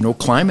mean, there's no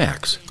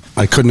climax.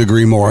 I couldn't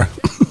agree more.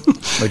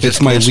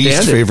 It's my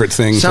least favorite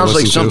thing. Sounds to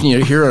like listen something to.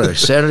 you hear on a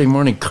Saturday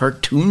morning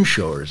cartoon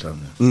show or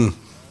something.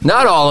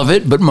 Not all of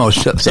it, but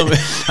most of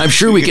it. I'm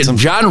sure we can.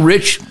 John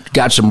Rich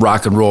got some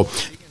rock and roll.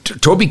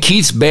 Toby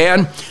Keith's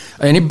band.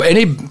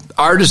 Any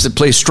artist that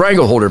plays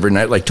Stranglehold every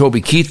night, like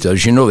Toby Keith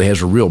does, you know that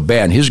has a real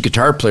band. His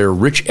guitar player,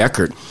 Rich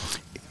Eckert,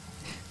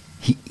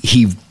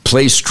 he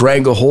plays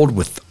Stranglehold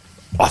with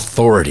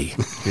authority.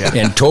 Yeah.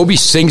 And Toby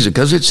sings it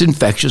because it's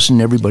infectious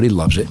and everybody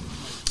loves it.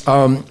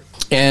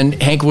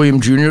 And Hank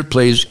Williams Jr.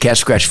 plays Cat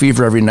Scratch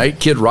Fever every night.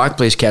 Kid Rock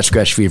plays Cat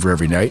Scratch Fever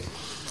every night.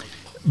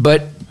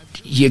 But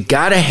you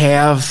got to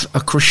have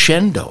a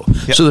crescendo.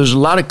 Yep. So there's a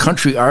lot of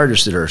country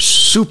artists that are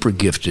super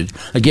gifted.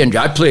 Again,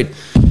 I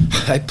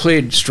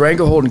played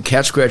Stranglehold and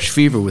Cat Scratch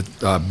Fever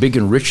with Big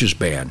and Rich's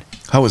band.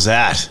 How was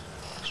that?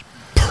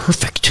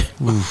 Perfect.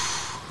 Oof.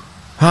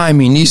 I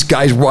mean, these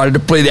guys wanted to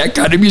play that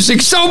kind of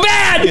music so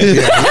bad.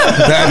 Yeah.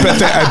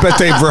 I bet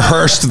they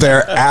rehearsed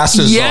their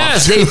asses off.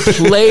 Yes, they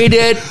played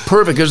it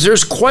perfect because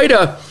there's quite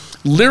a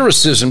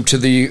lyricism to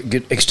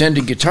the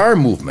extended guitar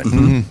movement.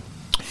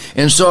 Mm-hmm.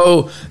 And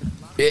so,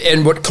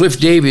 and what Cliff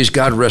Davies,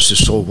 God rest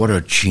his soul, what a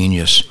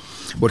genius.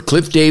 What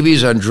Cliff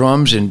Davies on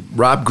drums and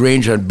Rob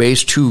Grange on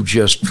bass, two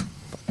just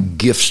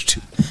gifts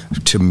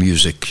to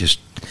music. Just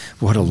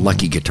what a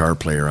lucky guitar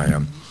player I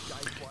am.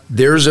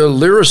 There's a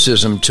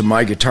lyricism to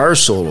my guitar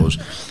solos,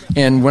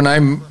 and when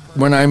I'm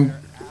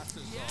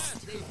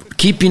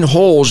keeping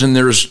holes and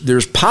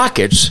there's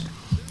pockets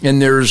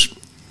and there's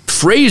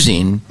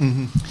phrasing,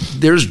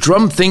 there's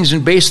drum things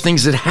and bass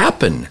things that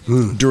happen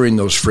during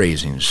those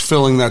phrasings,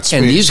 filling that space.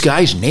 And these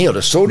guys nailed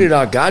it. So did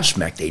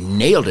Godsmack. They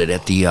nailed it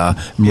at the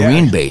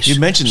Marine base. You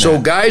mentioned that.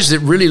 So guys that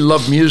really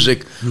love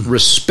music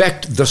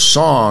respect the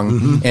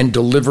song and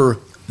deliver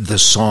the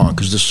song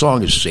because the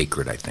song is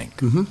sacred. I think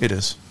It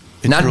is.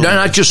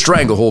 Not just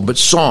Stranglehold, but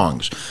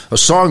songs. A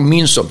song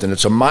means something.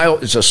 It's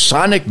a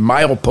sonic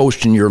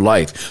milepost in your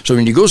life. So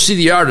when you go see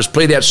the artist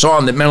play that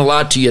song that meant a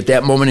lot to you at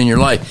that moment in your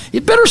life,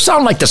 it better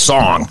sound like the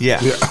song.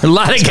 Yeah. A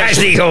lot of guys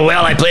think, oh,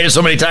 well, I played it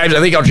so many times, I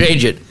think I'll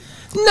change it.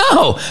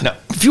 No.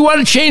 If you want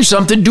to change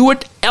something, do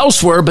it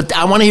elsewhere, but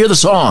I want to hear the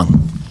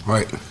song.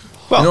 Right.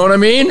 Well, you know what I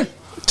mean?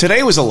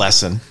 Today was a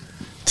lesson.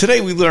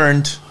 Today we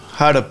learned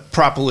how to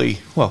properly,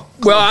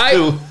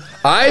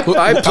 I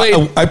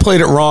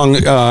played it wrong.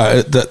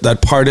 That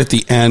part at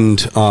the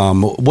end.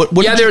 What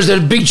there's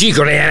a big G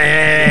chord.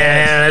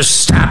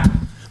 Stop.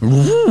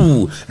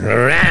 Ooh.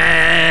 And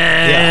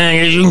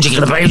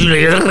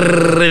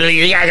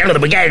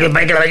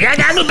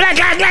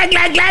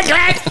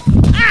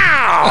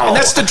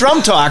that's the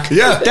drum talk.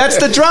 Yeah. That's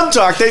the drum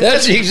talk.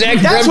 That's the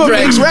exact That's drum what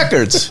track. makes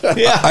records.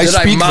 Yeah. I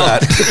speak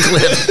that.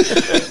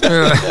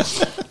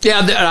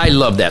 I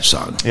love that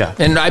song. Yeah.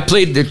 And I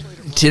played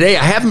today.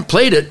 I haven't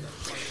played it.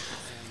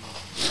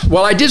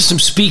 Well, I did some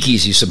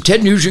speakeasies, some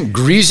Ted Nugent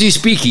greasy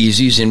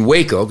speakeasies in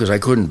Waco because I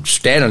couldn't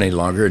stand it any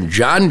longer. And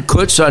John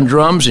Kutz on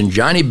drums and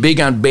Johnny Big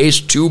on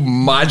bass, two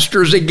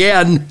monsters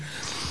again.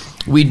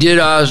 We did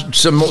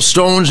some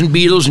Stones and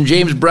Beatles and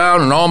James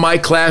Brown and all my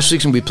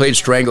classics, and we played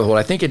Stranglehold.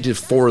 I think I did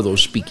 4 of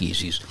those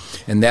speakeasies.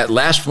 And that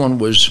last one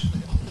was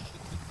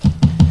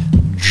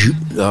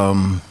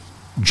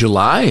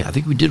July. I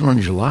think we did one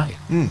in July.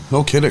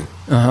 No kidding.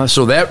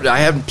 So that I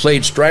haven't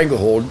played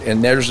Stranglehold,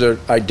 and there's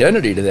an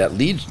identity to that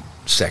lead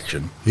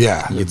section.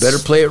 Yeah, you better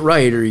play it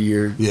right, or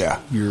you're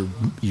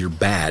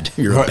bad.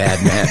 You're a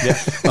bad man.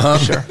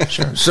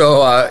 Sure.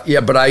 So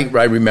but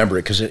I remember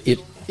it because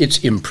it's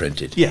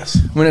imprinted. Yes.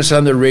 When it's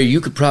on the radio,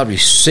 you could probably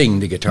sing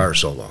the guitar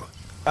solo.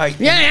 You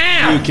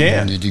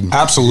can.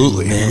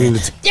 Absolutely. I mean,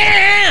 it's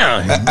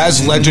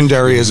as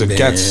legendary as it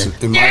gets.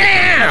 In my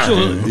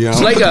opinion. You know?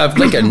 It's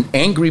like an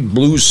angry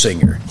blues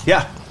singer.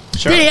 Yeah.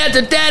 Sure. Yeah.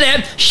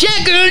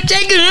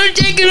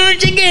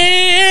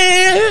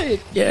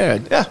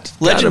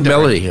 Legendary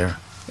melody here.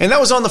 And that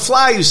was on the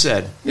fly, you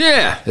said.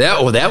 Yeah,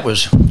 that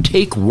was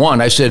take one.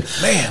 I said,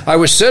 man, I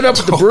was set up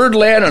at the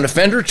Birdland on a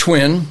Fender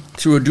Twin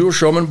through a dual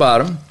Showman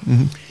bottom,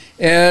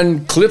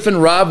 and Cliff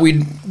and Rob,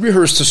 we'd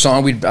rehearsed the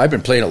song. I've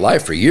been playing it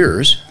live for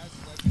years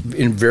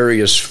in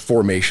various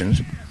formations,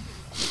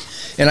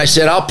 and I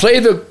said, I'll play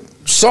the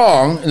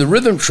song, the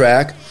rhythm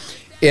track,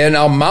 and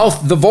I'll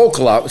mouth the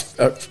vocal out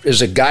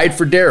as a guide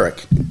for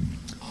Derek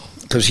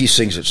because he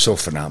sings it so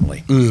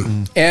phenomenally.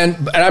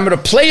 And I'm going to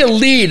play a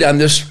lead on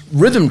this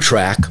rhythm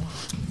track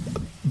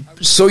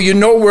so you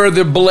know where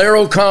the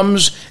bolero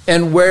comes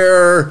and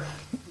where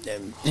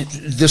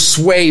the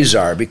sways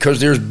are, because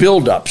there's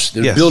build-ups.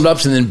 There's Yes.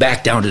 build-ups and then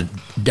back down to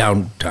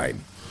downtime.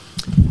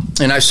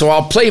 And so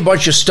I'll play a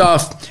bunch of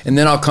stuff, and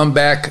then I'll come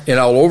back and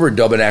I'll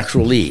overdub an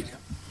actual lead.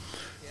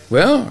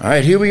 Well, all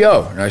right, here we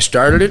go. And I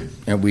started it,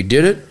 and we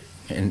did it,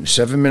 and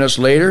 7 minutes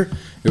later,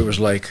 it was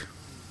like,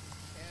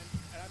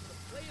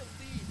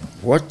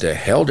 what the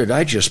hell did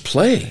I just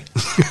play?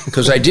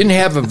 Because I didn't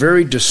have a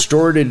very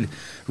distorted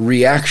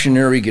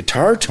reactionary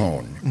guitar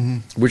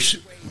tone, which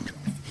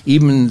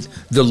even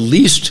the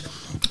least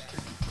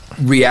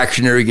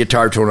reactionary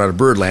guitar tone out of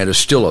Birdland is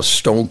still a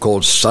stone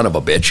cold son of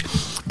a bitch.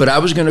 But I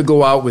was going to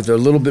go out with a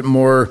little bit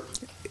more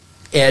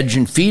edge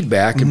and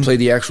feedback and play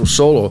the actual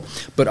solo.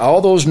 But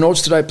all those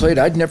notes that I played,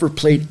 I'd never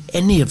played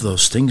any of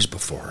those things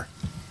before.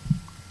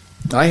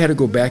 I had to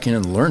go back in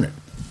and learn it.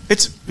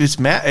 It's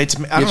I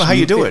don't know how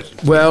you do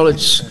it. Well,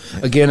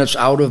 it's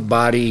out of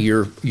body.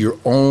 You're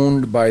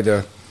owned by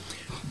the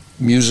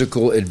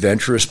musical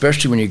adventure,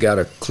 especially when you got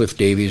a Cliff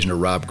Davies and a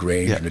Rob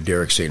Grange and a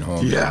Derek St.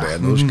 Holmes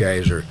band. Those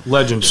guys are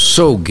Legendary.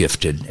 so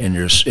gifted,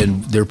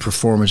 and their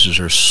performances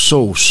are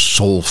so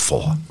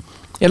soulful.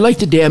 And like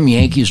the damn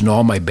Yankees and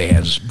all my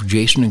bands,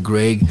 Jason and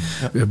Greg,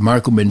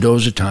 Marco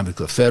Mendoza, Tommy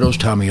Clafettos,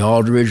 Tommy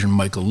Aldridge, and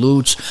Michael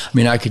Lutz. I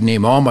mean, I could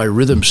name all my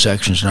rhythm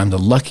sections, and I'm the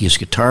luckiest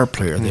guitar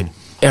player that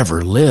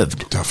ever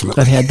lived.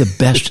 Definitely. I've had the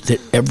best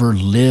that ever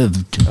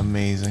lived.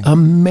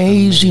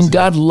 Amazing.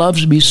 God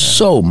loves me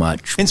so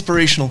much.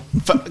 Inspirational.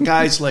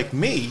 Guys like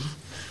me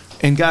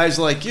and guys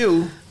like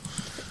you.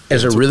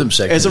 As a rhythm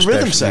section.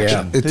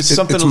 section. Yeah.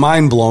 It's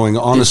mind-blowing,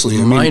 honestly.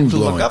 It's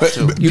mind-blowing. to look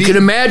up to. You can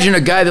imagine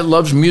a guy that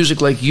loves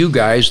music like you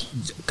guys,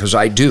 because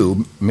I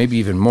do, maybe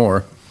even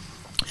more,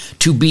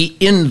 to be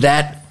in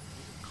that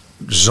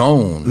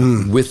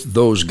zone with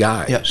those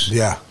guys.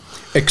 Yeah.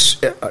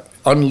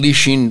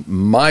 Unleashing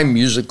my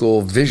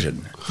musical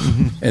vision.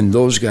 And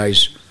those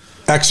guys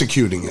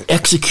Executing it.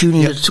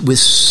 it with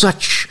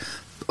such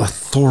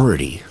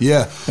authority.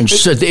 Yeah. And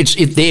so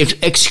they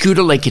execute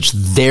it like it's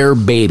their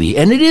baby.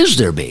 And it is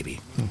their baby.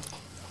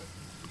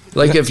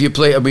 Like if you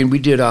play, I mean, we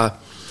did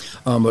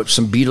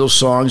some Beatles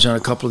songs on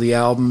a couple of the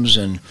albums,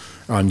 and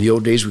on the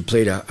old days we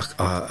played a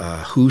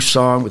Who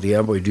song with the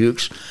Amboy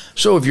Dukes.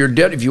 So if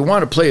if you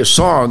want to play a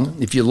song,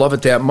 if you love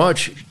it that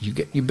much,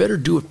 you better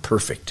do it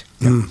perfect.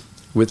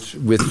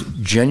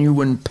 With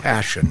genuine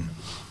passion.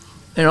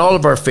 And all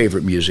of our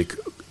favorite music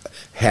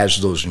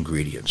has those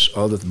ingredients.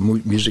 All the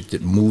music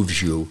that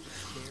moves you.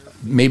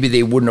 Maybe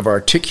they wouldn't have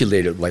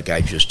articulated like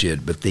I just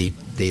did, but they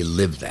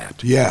live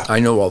that. Yeah. I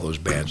know all those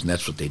bands, and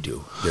that's what they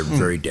do. They're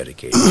very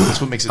dedicated.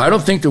 That's what makes it. I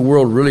don't think the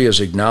world really has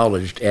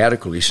acknowledged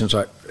adequately since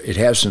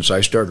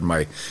I started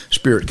my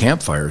Spirit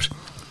Campfires,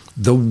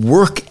 the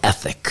work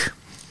ethic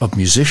of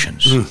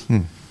musicians.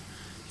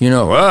 You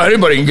know, well,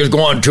 anybody can just go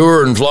on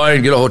tour and fly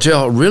and get a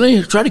hotel.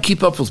 Really? Try to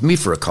keep up with me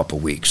for a couple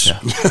weeks.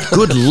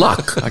 Good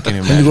luck. I can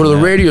And you go to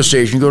the radio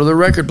station, you go to the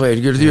record player,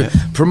 you go to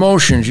the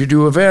promotions, you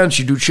do events,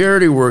 you do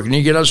charity work, and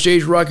you get on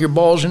stage, rock your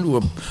balls into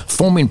a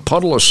foaming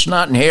puddle of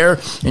snot and hair,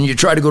 and you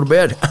try to go to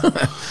bed.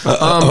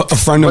 A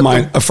friend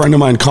of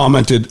mine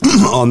commented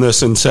on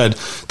this and said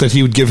that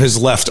he would give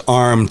his left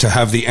arm to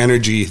have the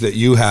energy that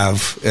you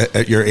have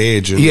at your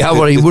age. And Yeah,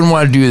 well, he wouldn't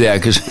want to do that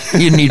because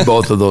you need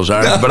both of those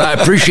arms. But I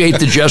appreciate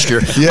the gesture.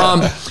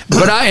 Yeah.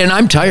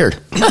 I'm tired.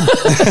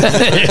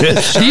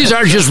 These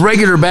aren't just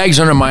regular bags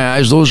under my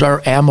eyes; those are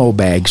ammo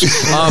bags.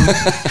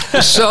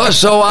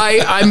 So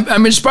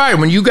I'm inspired.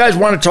 When you guys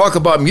want to talk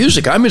about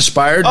music, I'm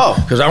inspired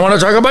because I want to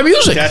talk about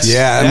music.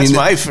 That's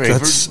my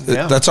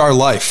favorite. That's our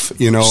life,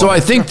 you know. So I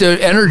think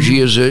the energy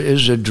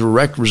is a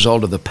direct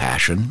result of the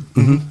passion.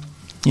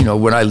 You know,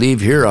 when I leave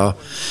here, I'll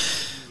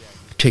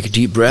take a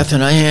deep breath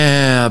and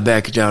I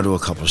back it down to a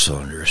couple of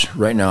cylinders.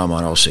 Right now, I'm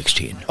on all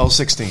 16. All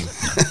 16.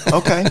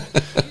 Okay.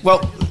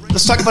 Well,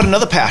 let's talk about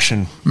another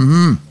passion.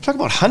 Talk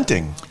about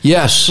hunting.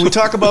 Yes. Can we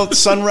talk about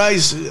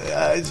sunrise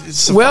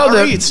safari? Well,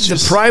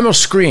 the primal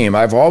scream.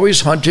 I've always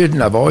hunted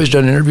and I've always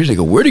done interviews. They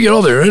go, where do you get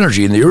all their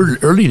energy? In the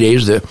early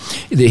days, the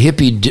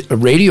hippie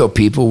radio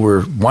people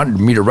were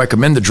wanting me to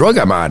recommend the drug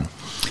I'm on.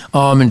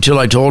 Until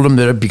I told them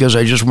that because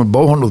I just went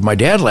bow hunting with my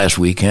dad last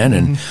weekend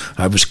and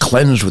I was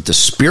cleansed with the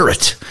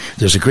spirit.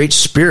 There's a great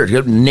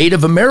spirit,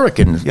 Native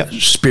American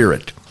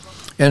spirit.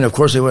 And of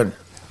course they went,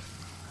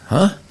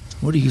 huh?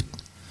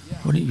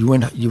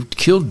 You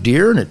killed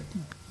deer and it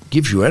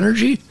gives you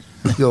energy?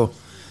 And I go,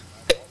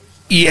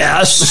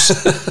 yes.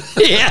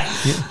 Yeah.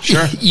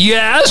 Sure.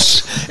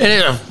 Yes.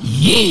 And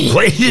they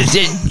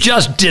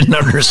just didn't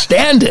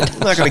understand it.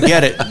 They're not going to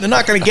get it. They're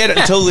not going to get it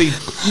until they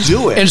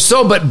do it. And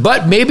so,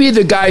 but maybe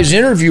the guys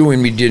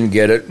interviewing me didn't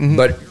get it,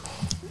 but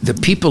the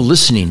people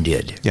listening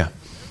did. Yeah.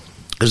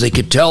 Because they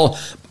could tell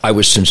I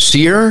was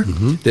sincere,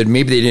 that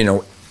maybe they didn't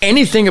know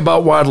anything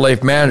about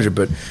wildlife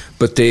management,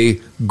 but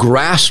they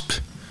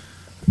grasped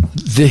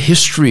the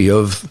history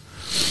of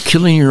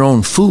killing your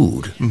own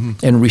food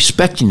and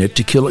respecting it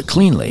to kill it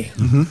cleanly.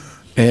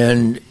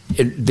 And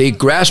they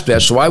grasped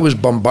that, so I was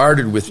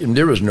bombarded with, and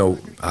there was no,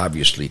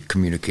 obviously,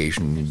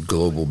 communication in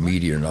global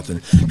media or nothing,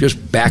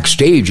 just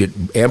backstage at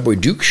Amboy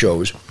Duke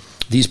shows,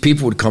 these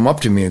people would come up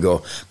to me and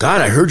go,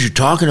 God, I heard you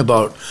talking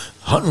about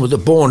hunting with a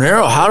bow and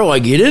arrow. How do I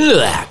get into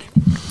that?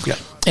 Yeah.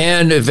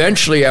 And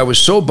eventually I was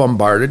so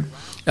bombarded,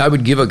 I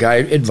would give a guy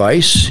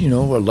advice, a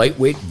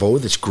lightweight bow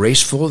that's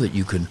graceful, that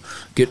you can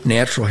get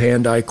natural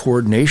hand-eye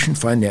coordination,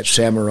 find that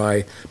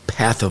samurai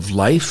path of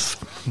life.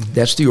 Mm-hmm.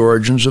 That's the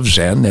origins of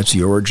Zen. That's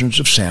the origins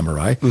of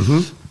samurai.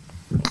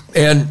 Mm-hmm.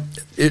 And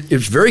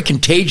it's very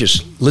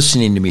contagious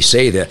listening to me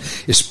say that,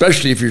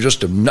 especially if you're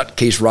just a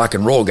nutcase rock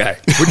and roll guy,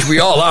 which we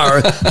all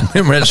are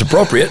when it's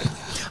appropriate.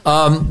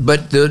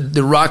 But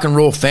the rock and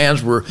roll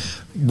fans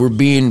were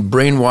being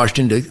brainwashed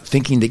into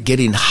thinking that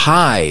getting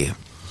high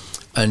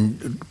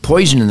and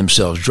poisoning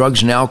themselves,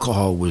 drugs and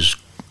alcohol, was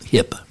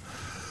hip.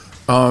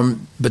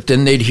 But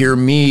then they'd hear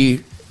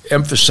me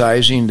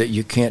emphasizing that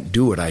you can't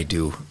do what I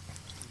do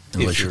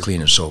unless you're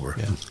clean and sober.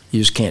 Yeah.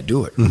 You just can't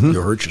do it. Mm-hmm.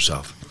 You'll hurt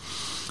yourself.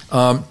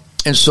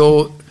 And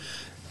so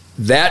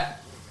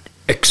that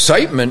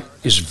excitement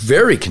is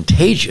very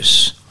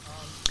contagious.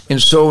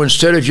 And so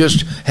instead of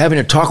just having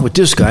a talk with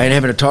this guy and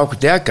having a talk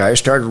with that guy, I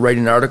started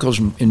writing articles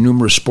in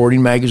numerous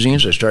sporting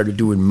magazines. I started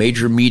doing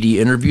major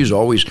media interviews,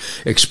 always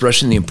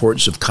expressing the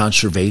importance of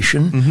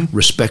conservation,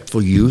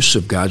 respectful use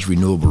of God's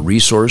renewable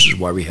resources,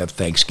 why we have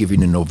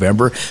Thanksgiving in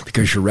November,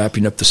 because you're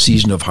wrapping up the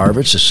season of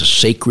harvest. It's a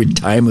sacred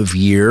time of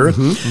year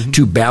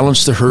to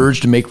balance the herds,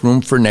 to make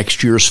room for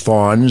next year's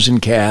fawns and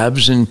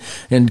calves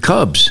and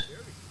cubs.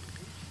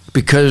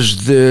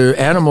 Because the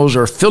animals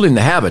are filling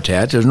the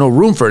habitat. There's no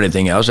room for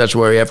anything else. That's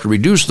why we have to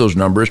reduce those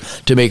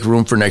numbers to make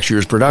room for next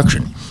year's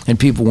production. And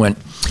people went,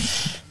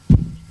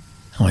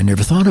 oh, I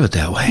never thought of it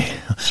that way.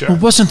 Sure. Well,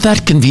 wasn't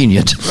that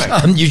convenient?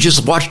 Right. You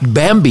just watched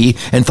Bambi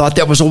and thought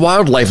that was a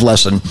wildlife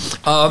lesson.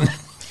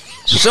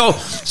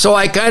 So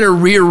I kind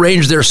of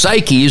rearranged their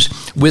psyches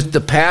with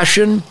the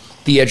passion,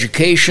 the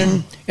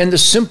education, and the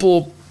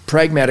simple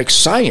pragmatic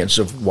science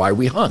of why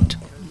we hunt.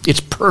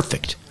 It's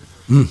perfect.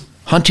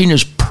 Hunting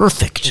is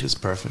perfect. It is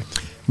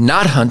perfect.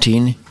 Not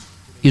hunting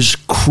is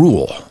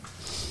cruel.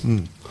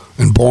 And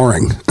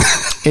boring.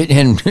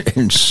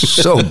 and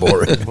so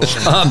boring.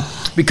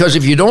 Because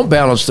if you don't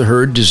balance the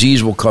herd,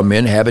 disease will come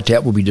in,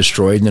 habitat will be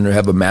destroyed, and then you'll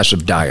have a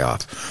massive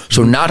die-off.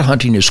 So not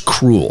hunting is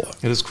cruel.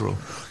 It is cruel.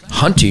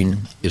 Hunting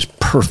is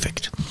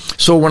perfect.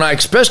 So when I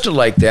expressed it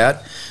like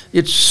that,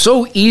 it's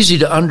so easy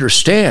to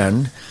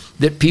understand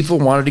that people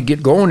wanted to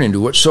get going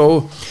into it.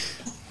 So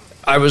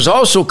I was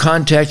also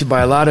contacted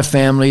by a lot of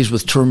families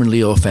with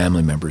terminally ill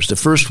family members. The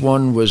first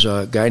one was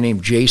a guy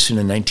named Jason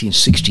in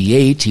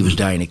 1968. He was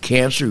dying of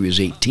cancer. He was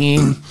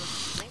 18.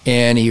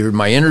 And he heard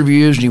my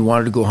interviews, and he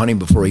wanted to go hunting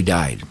before he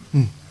died.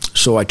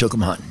 So I took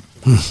him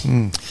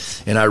hunting.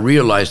 And I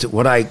realized that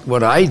what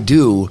I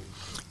do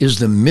is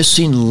the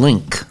missing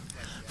link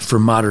for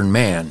modern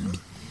man.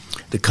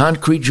 The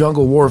concrete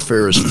jungle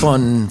warfare is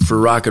fun for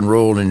rock and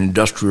roll and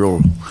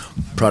industrial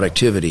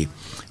productivity,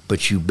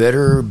 but you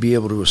better be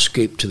able to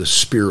escape to the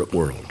spirit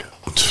world.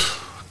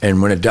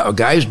 And when a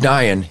guy's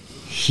dying,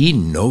 he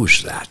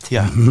knows that.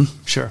 Yeah,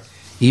 sure.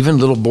 Even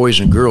little boys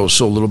and girls.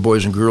 So little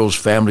boys and girls'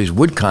 families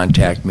would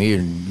contact me,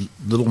 and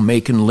little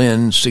Macon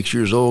Lynn, 6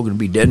 years old, going to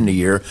be dead in a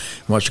year,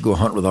 wants to go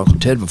hunt with Uncle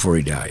Ted before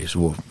he dies.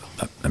 Well,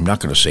 I'm not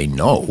going to say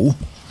no.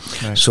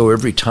 Right. So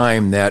every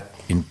time that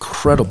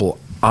incredible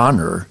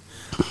honor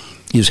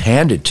is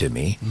handed to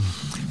me,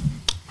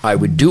 I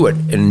would do it.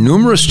 And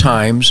numerous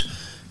times,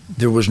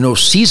 there was no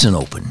season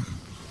open.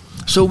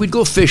 So we'd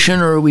go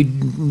fishing or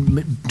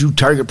we'd do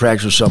target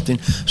practice or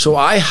something. So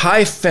I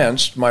high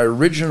fenced my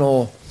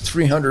original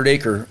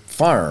 300-acre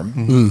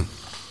farm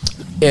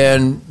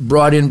and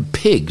brought in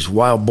pigs,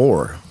 wild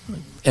boar,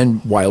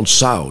 and wild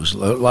sows. A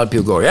lot of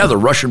people go, yeah, the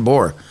Russian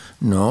boar.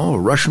 No, a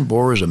Russian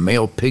boar is a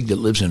male pig that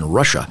lives in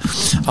Russia.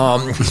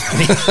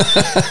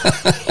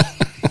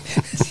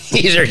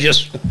 These are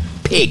just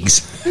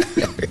pigs.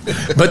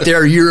 But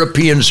they're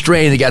European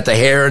strain. They got the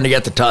hair and they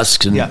got the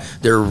tusks, and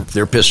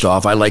they're pissed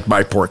off. I like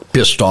my pork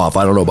pissed off.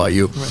 I don't know about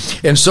you.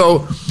 Right. And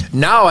so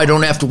now I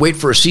don't have to wait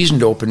for a season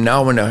to open.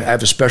 Now when I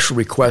have a special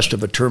request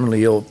of a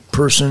terminally ill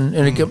person,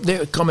 and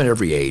they come in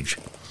every age,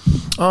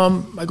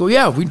 I go,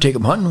 yeah, we can take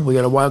them hunting. We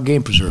got a wild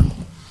game preserve.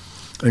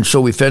 And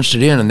so we fenced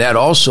it in, and that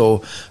also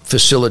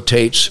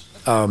facilitates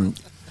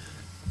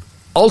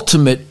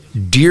ultimate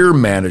deer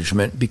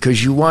management,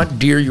 because you want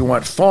deer, you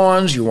want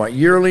fawns, you want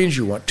yearlings,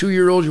 you want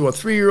 2-year-olds, you want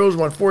 3-year-olds,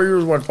 you want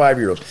 4-year-olds, you want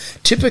 5-year-olds.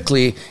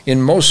 Typically,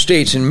 in most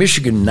states, in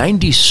Michigan,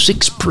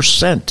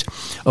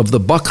 96% of the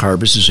buck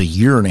harvest is a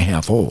year and a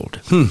half old.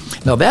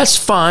 Now, that's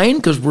fine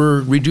because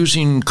we're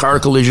reducing car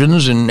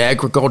collisions and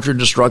agriculture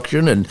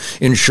destruction and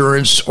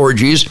insurance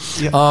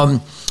orgies.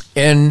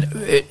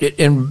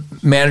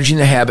 And managing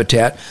the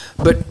habitat.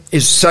 But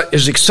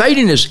as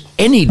exciting as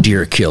any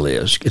deer kill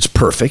is, it's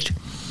perfect.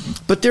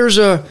 But there's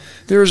a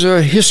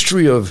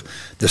history of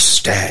the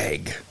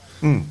stag.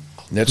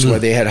 That's why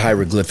they had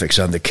hieroglyphics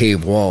on the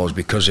cave walls,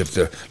 because if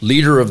the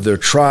leader of the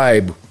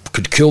tribe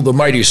could kill the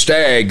mighty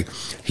stag,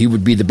 he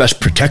would be the best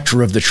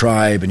protector of the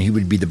tribe, and he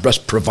would be the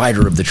best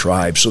provider of the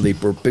tribe. So they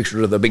were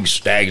pictures of the big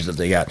stags that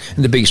they got.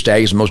 And the big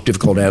stag is the most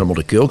difficult animal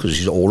to kill because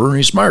he's older and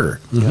he's smarter.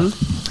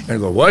 Mm-hmm. And I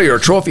go, well, you're a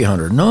trophy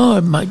hunter. No,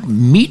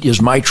 meat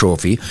is my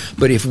trophy.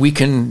 But if we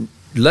can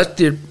let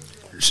the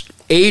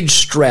age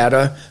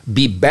strata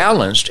be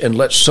balanced and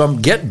let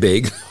some get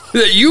big,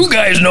 that you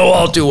guys know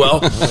all too well,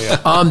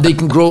 they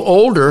can grow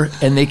older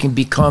and they can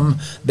become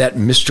that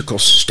mystical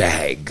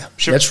stag.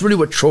 Sure. That's really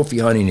what trophy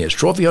hunting is.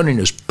 Trophy hunting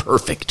is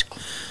perfect.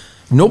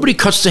 Nobody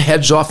cuts the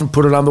heads off and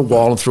put it on the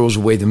wall and throws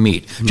away the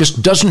meat.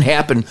 Just doesn't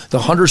happen. The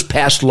hunters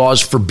passed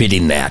laws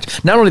forbidding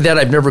that. Not only that,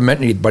 I've never met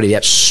anybody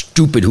that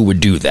stupid who would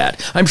do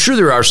that. I'm sure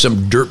there are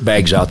some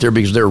dirtbags out there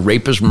because they're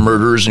rapists,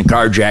 murderers, and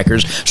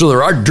carjackers. So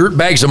there are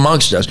dirtbags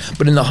amongst us.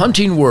 But in the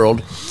hunting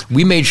world,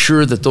 we made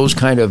sure that those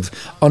kind of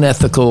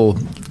unethical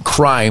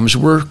crimes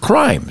were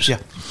crimes. Yeah.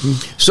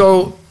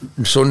 So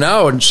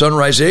now in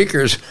Sunrise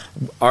Acres,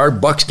 our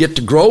bucks get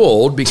to grow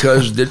old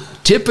because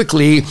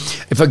typically,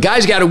 if a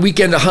guy's got a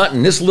weekend of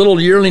hunting, this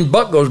little yearling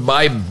buck goes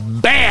by,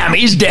 bam,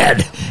 he's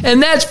dead.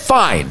 And that's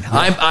fine.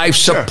 I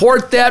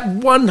support that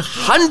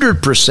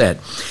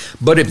 100%.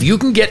 But if you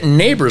can get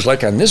neighbors,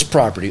 like on this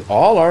property,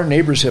 all our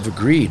neighbors have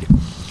agreed,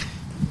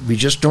 we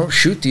just don't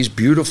shoot these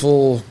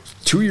beautiful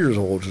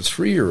 2-year-olds or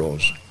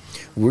 3-year-olds.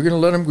 We're going to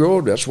let them grow.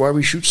 That's why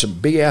we shoot some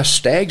big-ass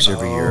stags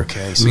every year.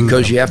 Okay.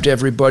 Because you have to have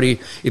everybody,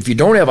 if you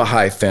don't have a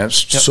high fence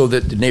so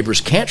that the neighbors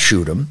can't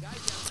shoot them,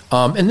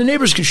 and the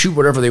neighbors can shoot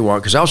whatever they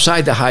want, because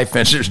outside the high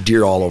fence, there's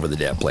deer all over the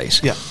damn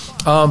place. Yeah.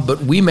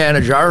 But we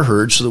manage our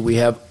herd so that we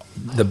have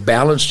the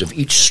balance of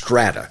each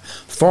strata.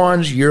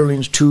 Fawns,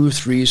 yearlings, 2,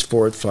 3s,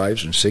 4s,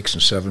 5s, and 6s,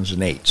 and 7s,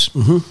 and 8s.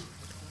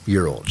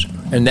 Year-olds.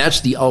 And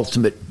that's the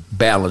ultimate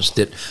balance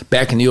that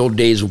back in the old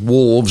days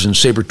wolves and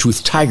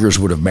saber-toothed tigers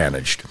would have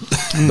managed.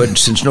 But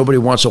since nobody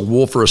wants a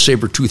wolf or a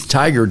saber-toothed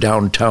tiger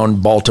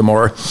downtown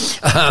Baltimore,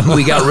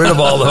 we got rid of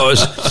all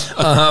those.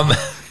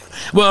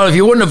 Well, if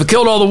you wouldn't have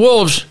killed all the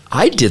wolves,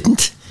 I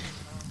didn't.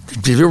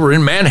 If you were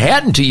in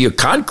Manhattan till you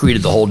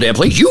concreted the whole damn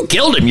place, you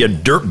killed him, you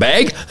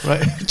dirtbag.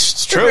 Right,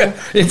 it's true.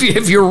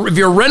 If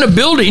you rent a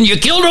building, you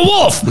killed a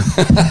wolf.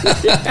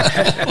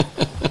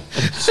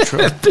 It's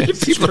true.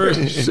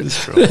 It's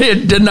true.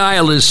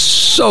 Denial is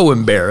so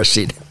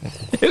embarrassing.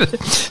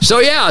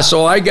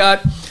 So I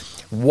got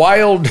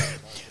wild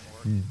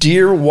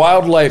deer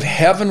wildlife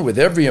heaven with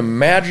every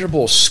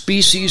imaginable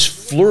species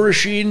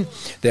flourishing,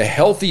 the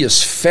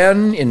healthiest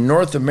fen in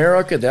North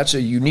America. That's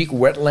a unique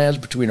wetlands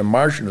between a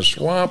marsh and a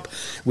swamp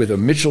with a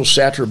Mitchell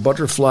satyr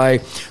butterfly,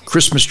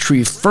 Christmas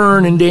tree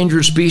fern,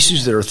 endangered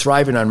species that are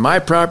thriving on my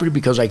property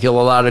because I kill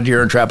a lot of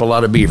deer and trap a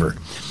lot of beaver.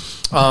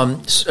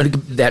 So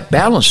that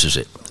balances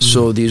it.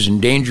 So these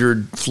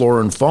endangered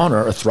flora and fauna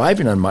are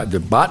thriving on the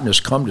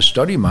botanists come to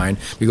study mine.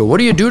 You go, what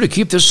do you do to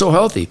keep this so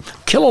healthy?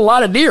 Kill a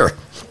lot of deer.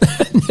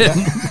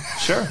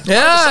 Sure.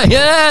 Yeah,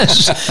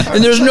 yes.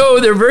 And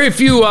there are very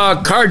few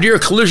car-deer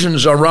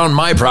collisions around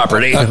my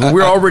property.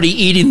 We're already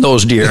eating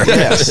those deer.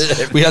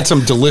 Yes. We had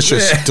some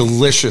delicious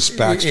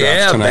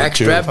backstraps tonight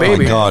too. Backstrap, baby. Oh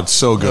my God,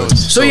 so good.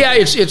 So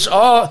it's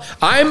all.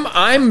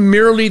 I'm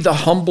merely the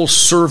humble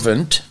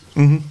servant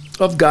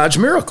of God's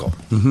miracle.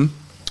 Mm-hmm.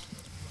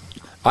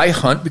 I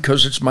hunt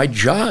because it's my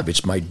job,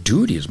 it's my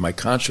duty, it's my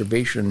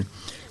conservation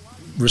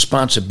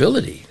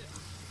responsibility.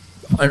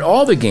 And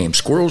all the game,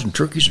 squirrels and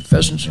turkeys and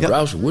pheasants and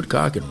grouse and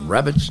woodcock and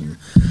rabbits, and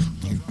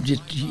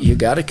you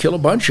got to kill a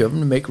bunch of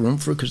them to make room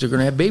for, because they're going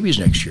to have babies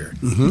next year.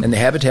 Mm-hmm. And the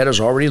habitat is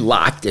already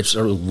locked, it's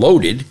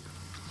loaded,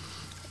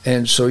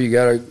 and so you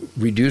got to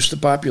reduce the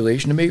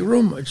population to make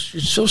room.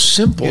 It's so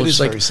simple. It's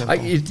very simple.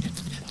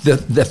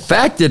 The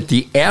fact that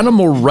the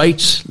animal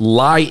rights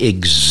lie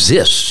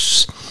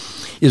exists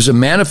is a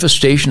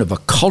manifestation of a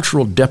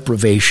cultural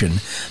deprivation,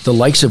 the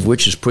likes of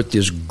which has put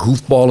this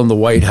goofball in the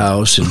White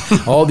House and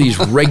all these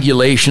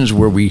regulations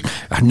where we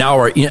now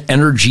are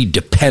energy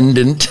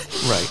dependent.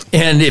 Right.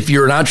 And if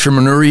you're an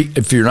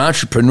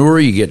entrepreneur,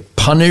 you get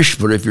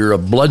punished, but if you're a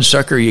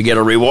bloodsucker, you get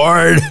a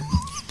reward.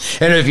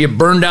 And if you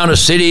burn down a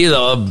city,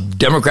 the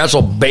Democrats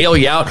will bail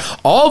you out.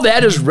 All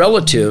that is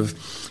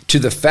relative to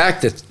the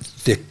fact that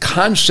the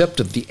concept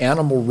of the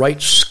animal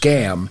rights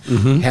scam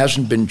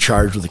hasn't been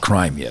charged with a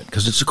crime yet,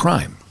 because it's a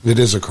crime. It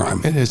is a crime.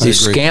 It is. They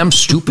scam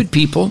stupid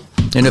people,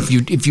 and if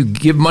you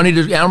give money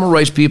to animal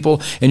rights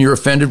people and you're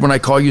offended when I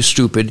call you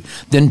stupid,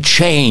 then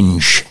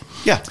change.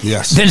 Yeah.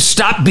 Yes. Then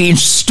stop being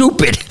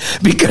stupid,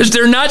 because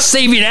they're not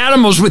saving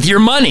animals with your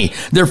money.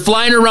 They're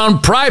flying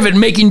around private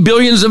making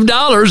billions of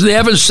dollars. They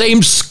haven't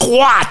saved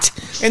squat.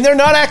 And they're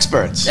not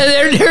experts.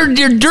 They're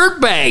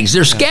dirtbags.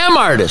 They're scam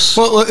artists.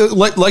 Well,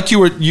 like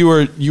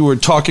you were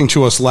talking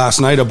to us last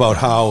night about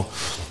how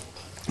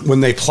when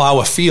they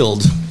plow a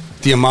field,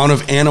 the amount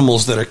of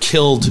animals that are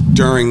killed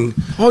during.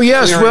 Oh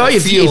yes. Well,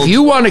 if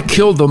you want to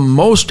kill the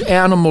most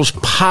animals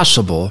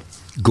possible,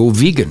 go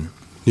vegan.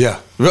 Yeah.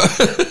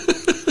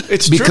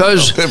 It's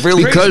because true,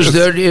 really because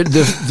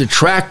the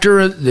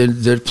tractor,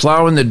 the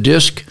plow and the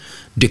disc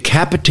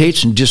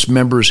decapitates and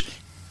dismembers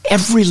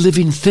every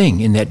living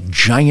thing in that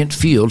giant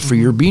field for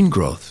your bean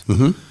growth.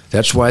 Mm-hmm.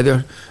 That's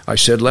why I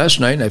said last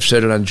night, and I've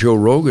said it on Joe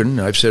Rogan,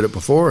 I've said it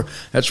before,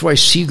 that's why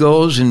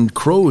seagulls and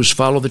crows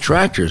follow the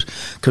tractors,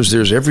 because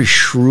there's every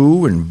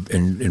shrew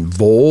and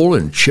vole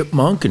and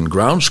chipmunk and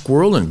ground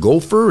squirrel and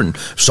gopher and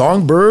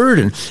songbird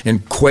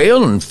and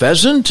quail and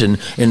pheasant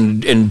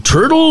and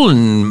turtle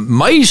and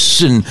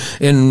mice and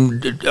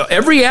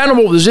every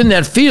animal that was in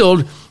that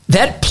field.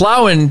 That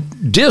plowing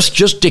disc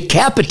just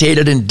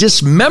decapitated and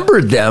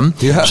dismembered them.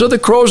 Yeah. So the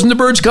crows and the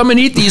birds come and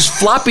eat these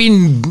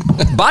flopping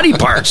body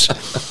parts.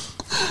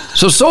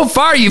 So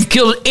far you've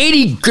killed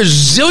 80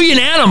 gazillion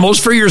animals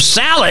for your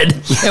salad,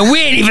 and we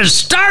ain't even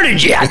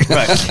started yet.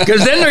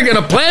 Because then they're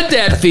going to plant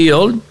that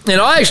field,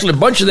 and actually a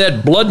bunch of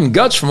that blood and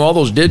guts from all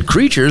those dead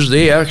creatures,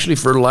 they actually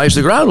fertilize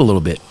the ground a little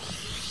bit.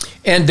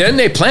 And then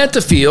they plant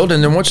the field,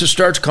 and then once it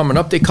starts coming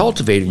up, they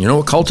cultivate it. You know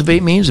what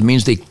cultivate means? It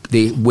means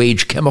they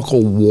wage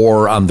chemical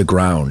war on the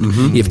ground.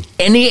 Mm-hmm. If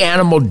any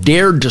animal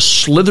dared to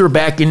slither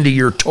back into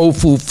your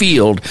tofu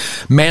field,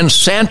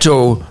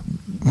 Monsanto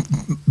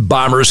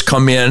bombers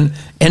come in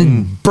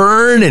and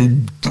burn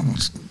and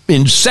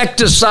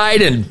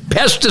insecticide and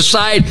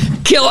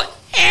pesticide, kill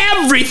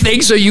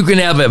everything so you can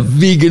have a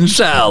vegan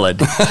salad.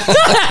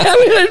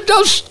 I mean,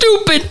 how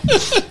stupid.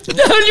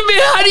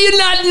 How do you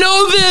not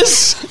know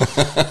this?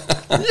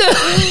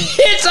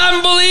 It's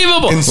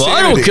unbelievable. Insanity. Well,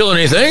 I don't kill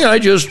anything. I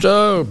just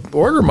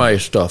order my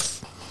stuff.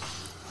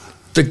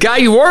 The guy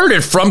you ordered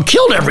it from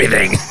killed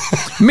everything.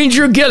 It means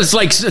you're guilty. It's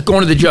like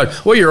going to the judge.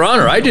 Well, Your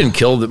Honor, I didn't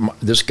kill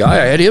this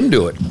guy. I had him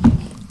do it.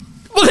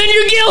 Well, then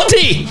you're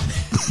guilty.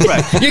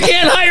 Right. You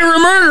can't hire a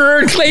murderer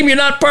and claim you're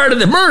not part of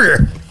the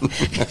murder.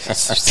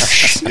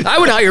 I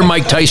would hire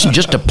Mike Tyson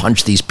just to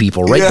punch these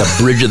people right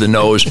the bridge of the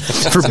nose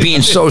for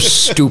being so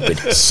stupid.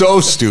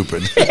 So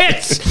stupid.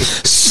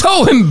 It's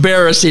so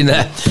embarrassing,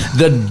 that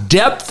the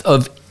depth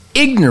of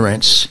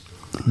ignorance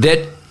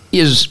that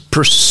is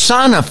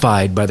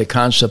personified by the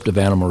concept of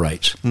animal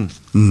rights.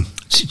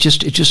 It's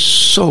just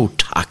so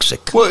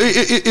toxic. Well,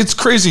 it's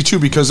crazy too,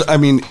 because I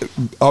mean,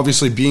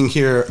 obviously being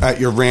here at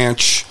your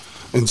ranch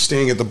and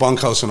staying at the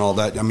bunkhouse and all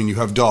that, I mean, you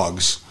have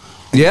dogs.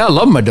 Yeah, I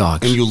love my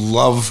dogs. And you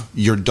love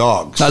your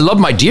dogs. I love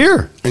my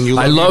deer. And you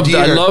love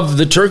I love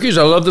the turkeys.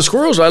 I love the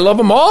squirrels. I love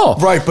them all.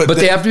 Right, but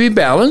they have to be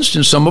balanced,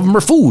 and some of them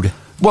are food.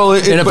 Well,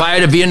 if I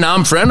had a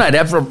Vietnam friend, I'd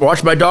have to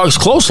watch my dogs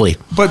closely.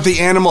 But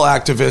the animal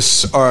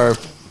activists are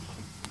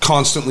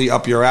constantly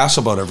up your ass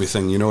about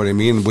everything. You know what I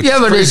mean? Which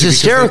but it's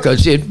hysterical.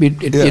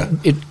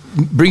 It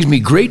brings me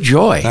great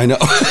joy. I know.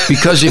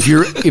 Because if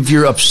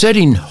you're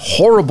upsetting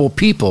horrible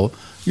people,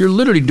 you're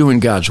literally doing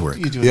God's work.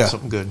 You're doing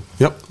something good.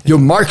 Yep. Your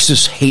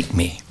Marxists hate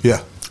me.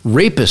 Yeah.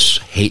 Rapists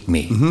hate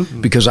me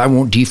because I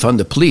won't defund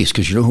the police.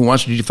 Because you know who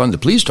wants to defund the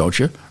police, don't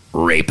you?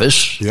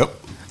 Rapists. Yep.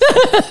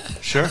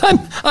 Sure.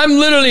 I'm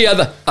literally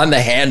on the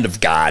hand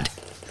of God.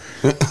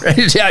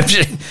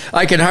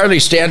 I can hardly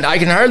stand. I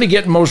can hardly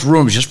get in most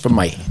rooms just from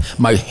my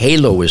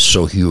halo is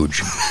so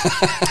huge.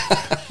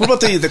 What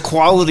about the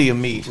quality of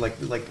meat? Like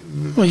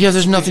well, yeah,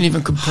 there's nothing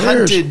even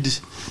compared. Hunted,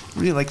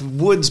 really like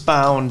woods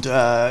bound,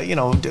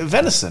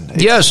 venison.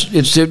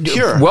 It's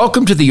pure.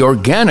 Welcome to the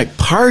organic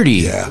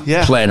party,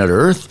 planet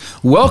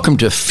Earth. Welcome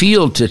to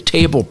field to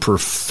table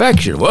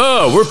perfection.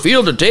 Whoa, we're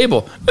field to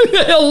table.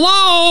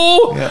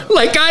 Hello,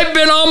 like I've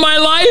been all my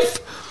life.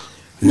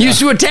 You used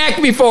to attack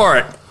me for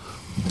it.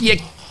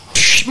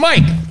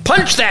 Mike,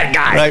 punch that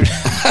guy.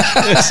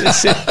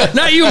 Right.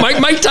 Not you, Mike.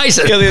 Mike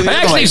Tyson.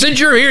 Actually, since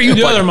you're here, you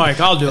the punch other Mike.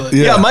 I'll do it.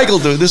 Yeah, Mike will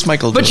do it. This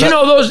Mike will do it. But you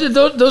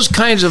know, those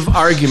kinds of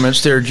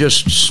arguments, they're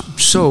just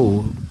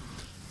so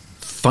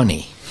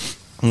funny.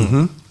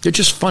 Mm-hmm. They're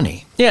just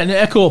funny. Yeah, and to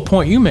echo a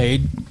point you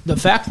made, the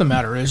fact of the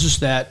matter is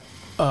that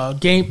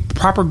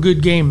proper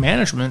good game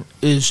management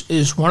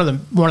is one of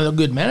the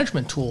good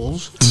management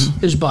tools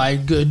is by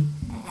good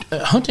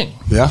hunting.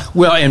 Yeah.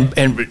 Well,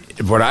 and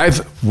what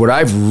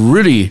I've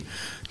really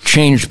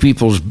changed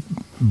people's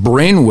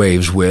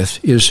brainwaves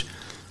with is,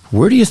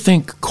 where do you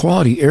think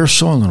quality air,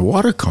 soil, and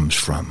water comes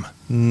from?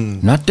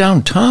 Not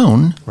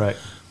downtown. Right.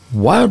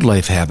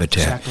 Wildlife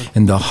habitat. Exactly.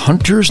 And the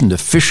hunters and the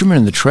fishermen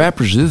and the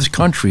trappers of this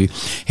country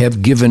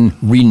have given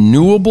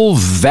renewable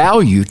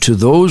value to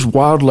those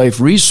wildlife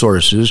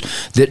resources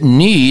that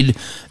need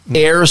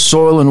air,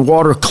 soil, and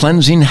water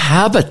cleansing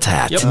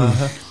habitat.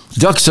 Yep.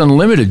 Ducks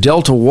Unlimited,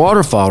 Delta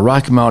Waterfowl,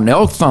 Rocky Mountain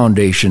Elk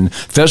Foundation,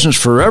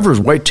 Pheasants Forever,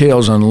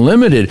 Whitetails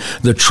Unlimited,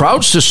 the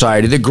Trout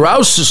Society, the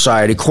Grouse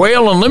Society,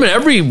 Quail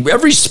Unlimited.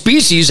 Every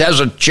species has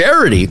a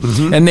charity,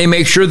 and they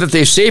make sure that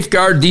they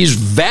safeguard these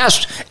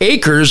vast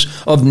acres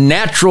of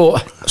natural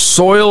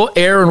soil,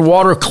 air, and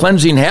water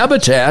cleansing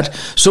habitat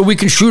so we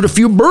can shoot a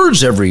few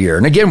birds every year.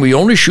 And again, we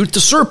only shoot the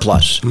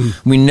surplus.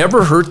 We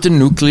never hurt the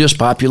nucleus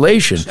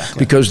population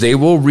because they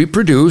will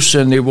reproduce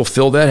and they will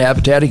fill that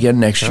habitat again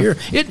next year.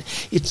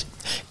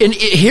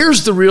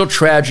 Here's the real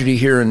tragedy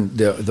here in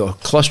the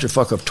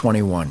clusterfuck of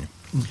 21.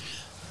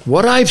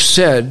 What I've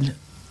said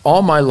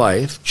all my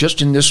life, just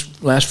in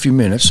this last few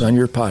minutes on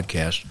your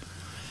podcast,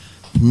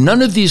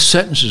 none of these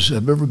sentences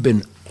have ever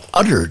been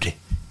uttered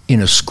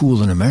in a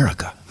school in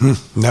America.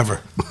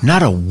 Never.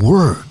 Not a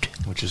word.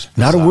 Which is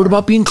not a word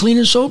about being clean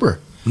and sober.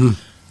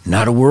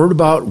 Not a word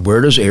about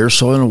where does air,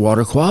 soil, and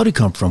water quality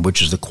come from,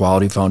 which is the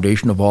quality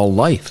foundation of all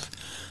life.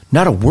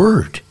 Not a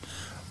word.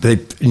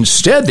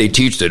 Instead, they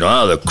teach that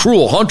the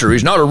cruel hunter,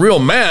 he's not a real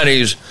man.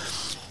 He's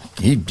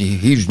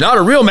not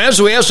a real man,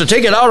 so he has to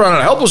take it out on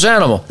a helpless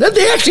animal.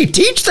 They actually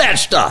teach that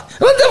stuff.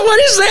 What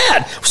is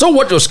that? So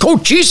what, was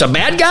Cochise a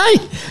bad guy?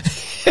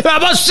 How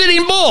about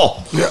Sitting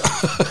Bull? Yeah.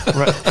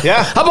 Right.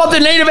 Yeah. How about the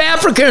native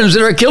Africans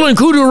that are killing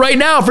kudu right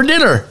now for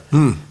dinner?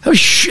 How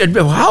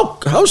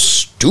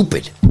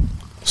stupid.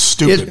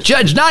 Stupid.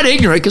 It's not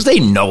ignorant because they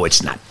know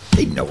it's not.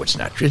 They know it's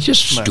not true. It's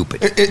just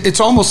stupid. It's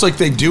almost like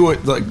they do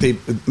it, like they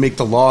make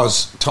the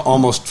laws to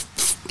almost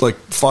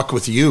fuck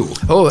with you.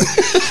 Oh,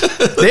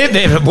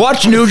 they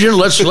watch Nugent.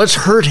 Let's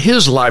hurt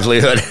his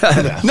livelihood.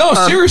 No,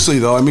 seriously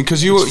though. I mean,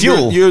 because you're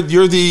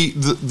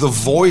the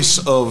voice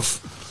of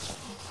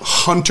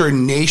Hunter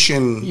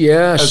Nation.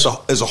 Yes.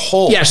 as a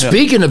whole. Yeah.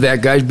 Speaking of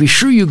that, guys, be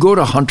sure you go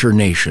to Hunter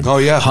Nation. Oh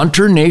yeah.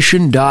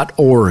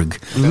 HunterNation.org.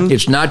 Mm-hmm.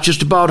 It's not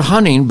just about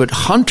hunting, but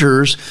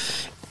hunters.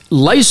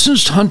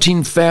 Licensed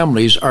hunting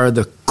families are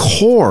the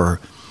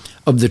core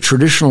of the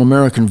traditional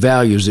American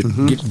values that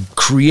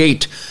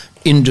create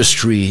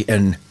industry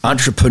and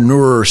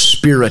entrepreneur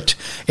spirit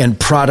and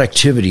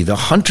productivity. The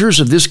hunters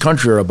of this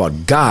country are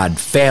about God,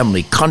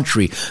 family,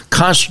 country,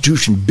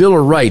 Constitution, Bill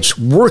of Rights,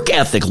 work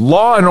ethic,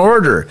 law and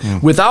order.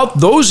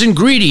 Without those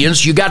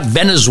ingredients, you got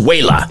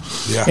Venezuela.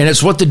 Yeah. And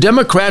it's what the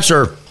Democrats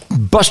are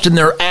busting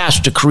their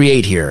ass to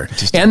create here,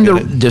 and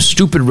the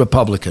stupid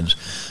Republicans.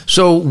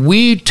 So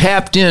we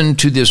tapped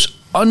into this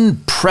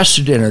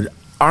unprecedented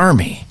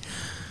army,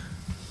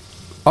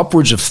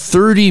 upwards of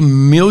 30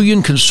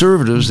 million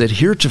conservatives that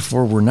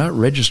heretofore were not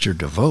registered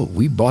to vote.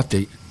 We bought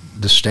the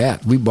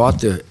stat. We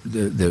bought the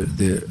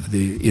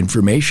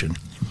information.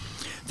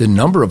 The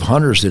number of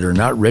hunters that are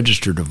not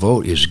registered to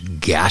vote is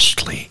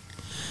ghastly.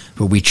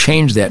 But we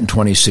changed that in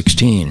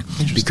 2016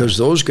 because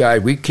those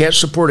guys, we can't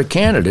support a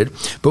candidate,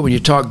 but when you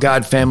talk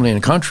God, family,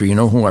 and country, you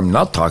know who I'm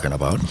not talking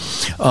about.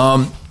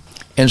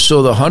 And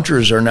so the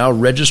hunters are now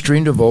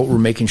registering to vote. We're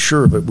making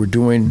sure of it. We're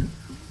doing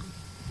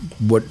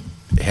what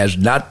has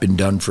not been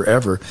done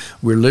forever.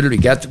 We're literally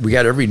we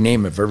got every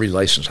name of every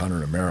licensed hunter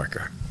in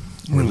America.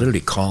 We're literally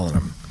calling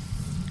them.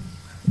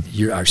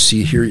 I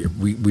see here,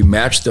 we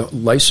match the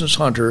licensed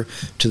hunter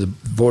to the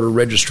voter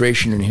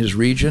registration in his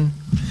region.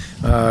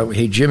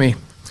 Hey, Jimmy,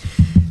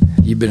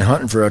 you've been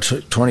hunting for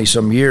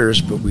 20-some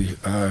years, but we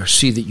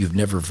see that you've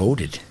never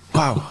voted.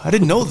 Wow, I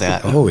didn't know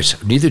that. Oh,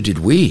 neither did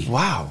we.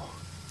 Wow.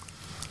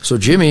 So,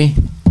 Jimmy,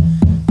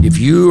 if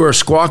you are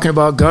squawking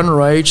about gun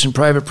rights and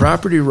private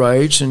property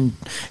rights and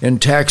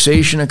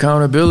taxation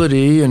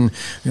accountability and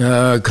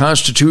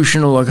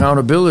constitutional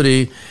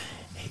accountability,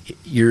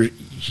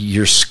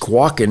 you're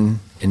squawking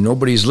and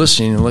nobody's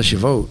listening unless you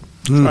vote.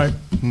 Right.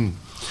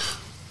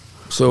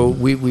 So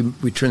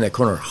we turn that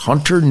corner.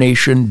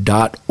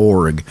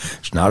 HunterNation.org.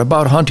 It's not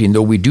about hunting,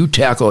 though we do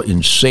tackle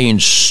insane,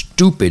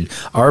 stupid,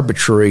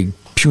 arbitrary,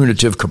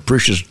 punitive,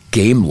 capricious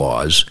game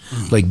laws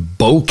like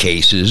bow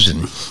cases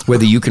and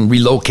whether you can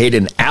relocate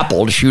an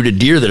apple to shoot a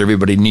deer that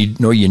everybody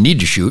you need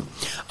to shoot.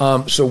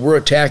 So we're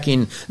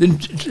attacking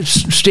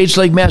states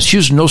like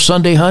Massachusetts, no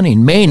Sunday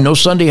hunting. Maine, no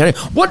Sunday hunting.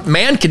 What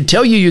man can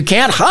tell you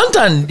can't hunt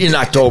in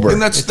October?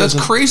 And that's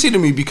crazy to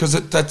me because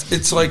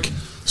it's like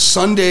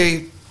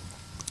Sunday.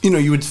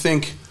 You would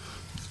think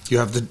you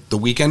have the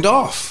weekend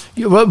off.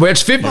 Yeah, well,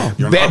 it's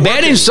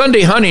banning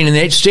Sunday hunting in the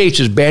United States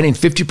is banning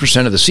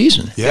 50% of the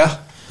season. Yeah.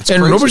 And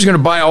crazy. Nobody's going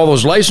to buy all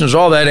those licenses,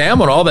 all that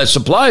ammo, and all that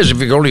supplies if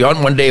you're only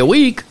hunting one day a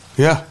week.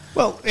 Yeah.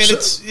 Well,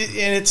 it's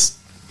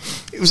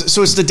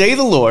the day of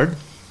the Lord.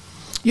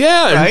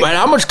 Yeah, right? And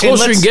how much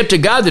closer you can get to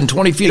God than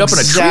 20 feet up in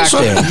a tree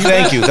stand?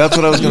 Thank you. That's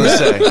what I was going to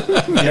say.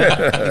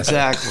 Yeah,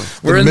 exactly.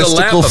 We're in the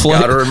lap of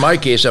God, or in my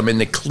case, I'm in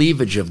the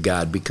cleavage of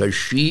God because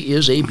she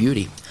is a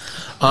beauty.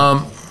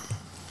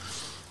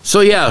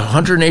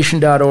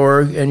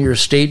 HunterNation.org and your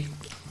state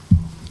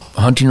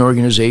hunting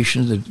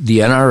organizations, the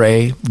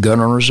NRA, Gun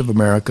Owners of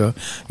America,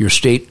 your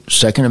state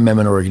Second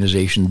Amendment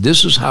organization.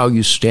 This is how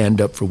you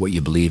stand up for what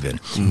you believe in.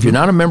 Mm-hmm. If you're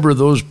not a member of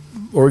those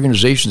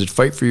organizations that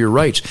fight for your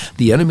rights,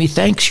 the enemy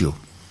thanks you.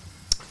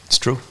 It's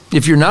true.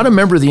 If you're not a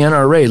member of the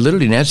NRA,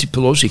 literally Nancy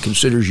Pelosi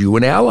considers you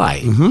an ally.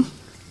 Mm-hmm.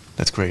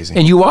 That's crazy.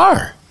 And you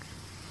are.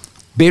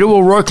 Beto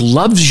O'Rourke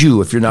loves you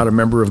if you're not a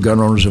member of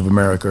Gun Owners of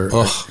America.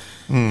 Ugh.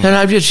 And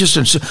I've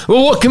just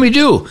well, what can we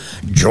do?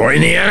 Join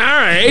the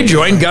NRA,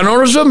 join Gun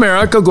Owners of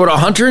America, go to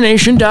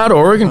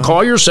HunterNation.org and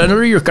call your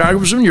senator, your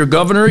congressman, your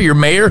governor, your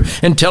mayor,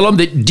 and tell them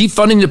that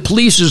defunding the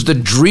police is the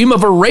dream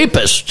of a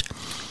rapist.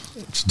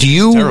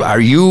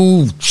 Are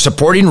you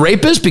supporting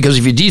rapists? Because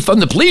if you defund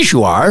the police,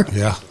 you are.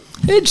 Yeah.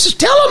 Just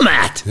tell them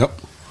that. Yep.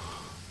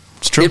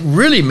 It's true. It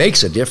really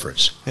makes a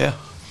difference. Yeah.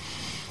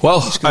 Well,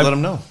 let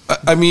them know.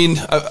 I mean,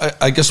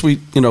 I guess we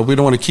don't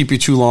want to keep you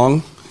too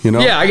long.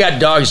 Yeah, I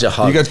got dogs to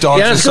hug. You got dogs.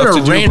 Yeah, it's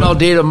going to rain all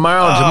day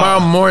tomorrow. And tomorrow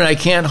morning I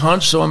can't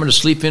hunt, so I'm going to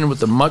sleep in with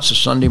the mutts of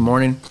Sunday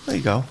morning. There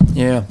you go.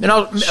 Yeah. And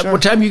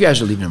what time you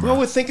guys are leaving tomorrow? Well,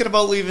 we're thinking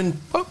about leaving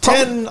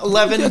 10,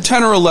 11. Yeah,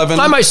 10 or 11.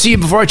 I might see you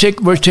before I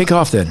take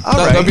off then. All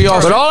right. That'd be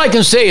awesome. But all I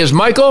can say is,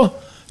 Michael,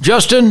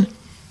 Justin,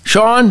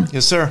 Sean.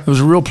 Yes, sir. It was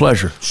a real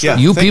pleasure. Yeah,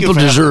 You thank you people for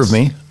having deserve us.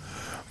 me.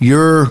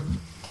 You're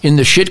in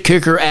the shit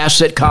kicker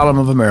asset column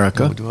of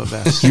America. We'll do our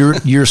best.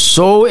 You're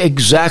so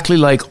exactly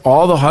like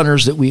all the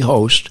hunters that we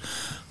host.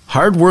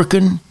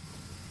 Hardworking,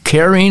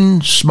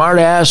 caring, smart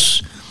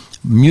ass,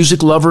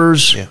 music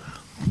lovers, Yeah.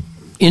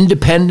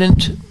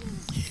 independent,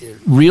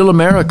 real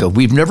America.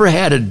 We've never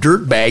had a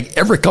dirt bag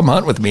ever come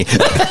hunt with me.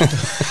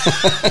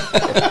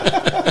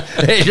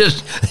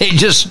 They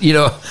just, you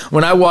know,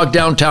 when I walk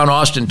downtown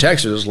Austin,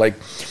 Texas, like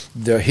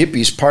the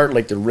hippies part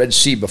like the Red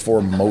Sea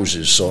before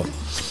Moses. So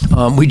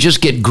we just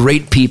get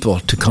great people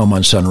to come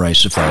on Sunrise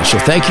Safari. So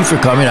thank you for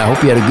coming. I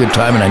hope you had a good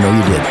time, and I know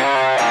you did.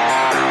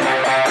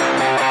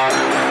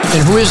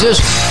 And who is this?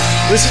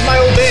 This is my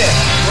old band.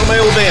 One of my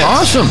old bands.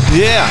 Awesome.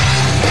 Yeah.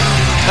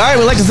 All right,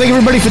 we'd like to thank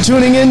everybody for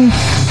tuning in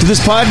to this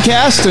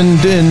podcast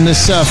and in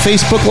this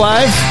Facebook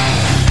Live.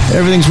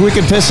 Everything's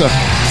wicked pissa.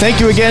 Thank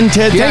you again,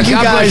 Ted. Yeah, Thank you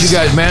God guys. bless you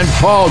guys, man.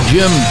 Paul,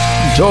 Jim,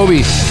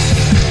 Toby,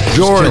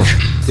 George,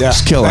 Yeah.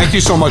 Just killer. Thank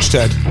you so much,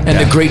 Ted. and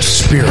the great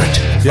spirit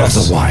Yes.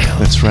 of the wild.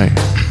 That's right.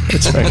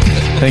 That's right.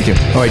 Thank you.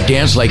 All right,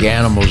 dance like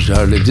animals.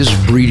 This is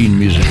breeding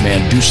music,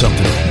 man. Do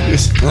something.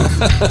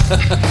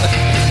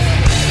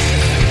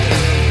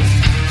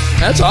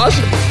 That's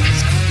awesome.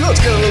 It's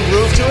got a little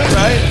groove to it,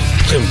 right?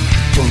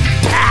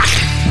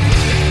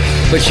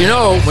 But you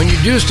know, when you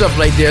do stuff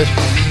like this,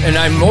 and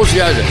I'm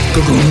mostly out of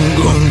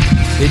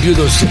they do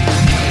those.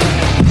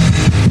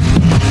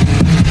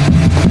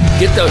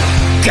 Get those.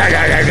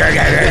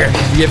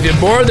 If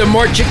the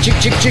more chick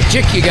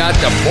you got,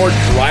 the more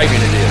driving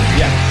it is.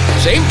 Yeah.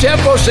 Same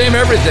tempo, same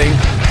everything.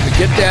 But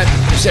get that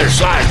instead of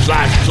slide.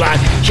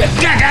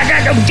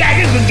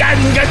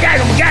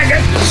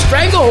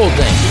 Stranglehold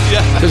thing.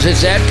 Yeah. Because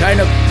it's that kind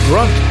of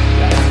grunt.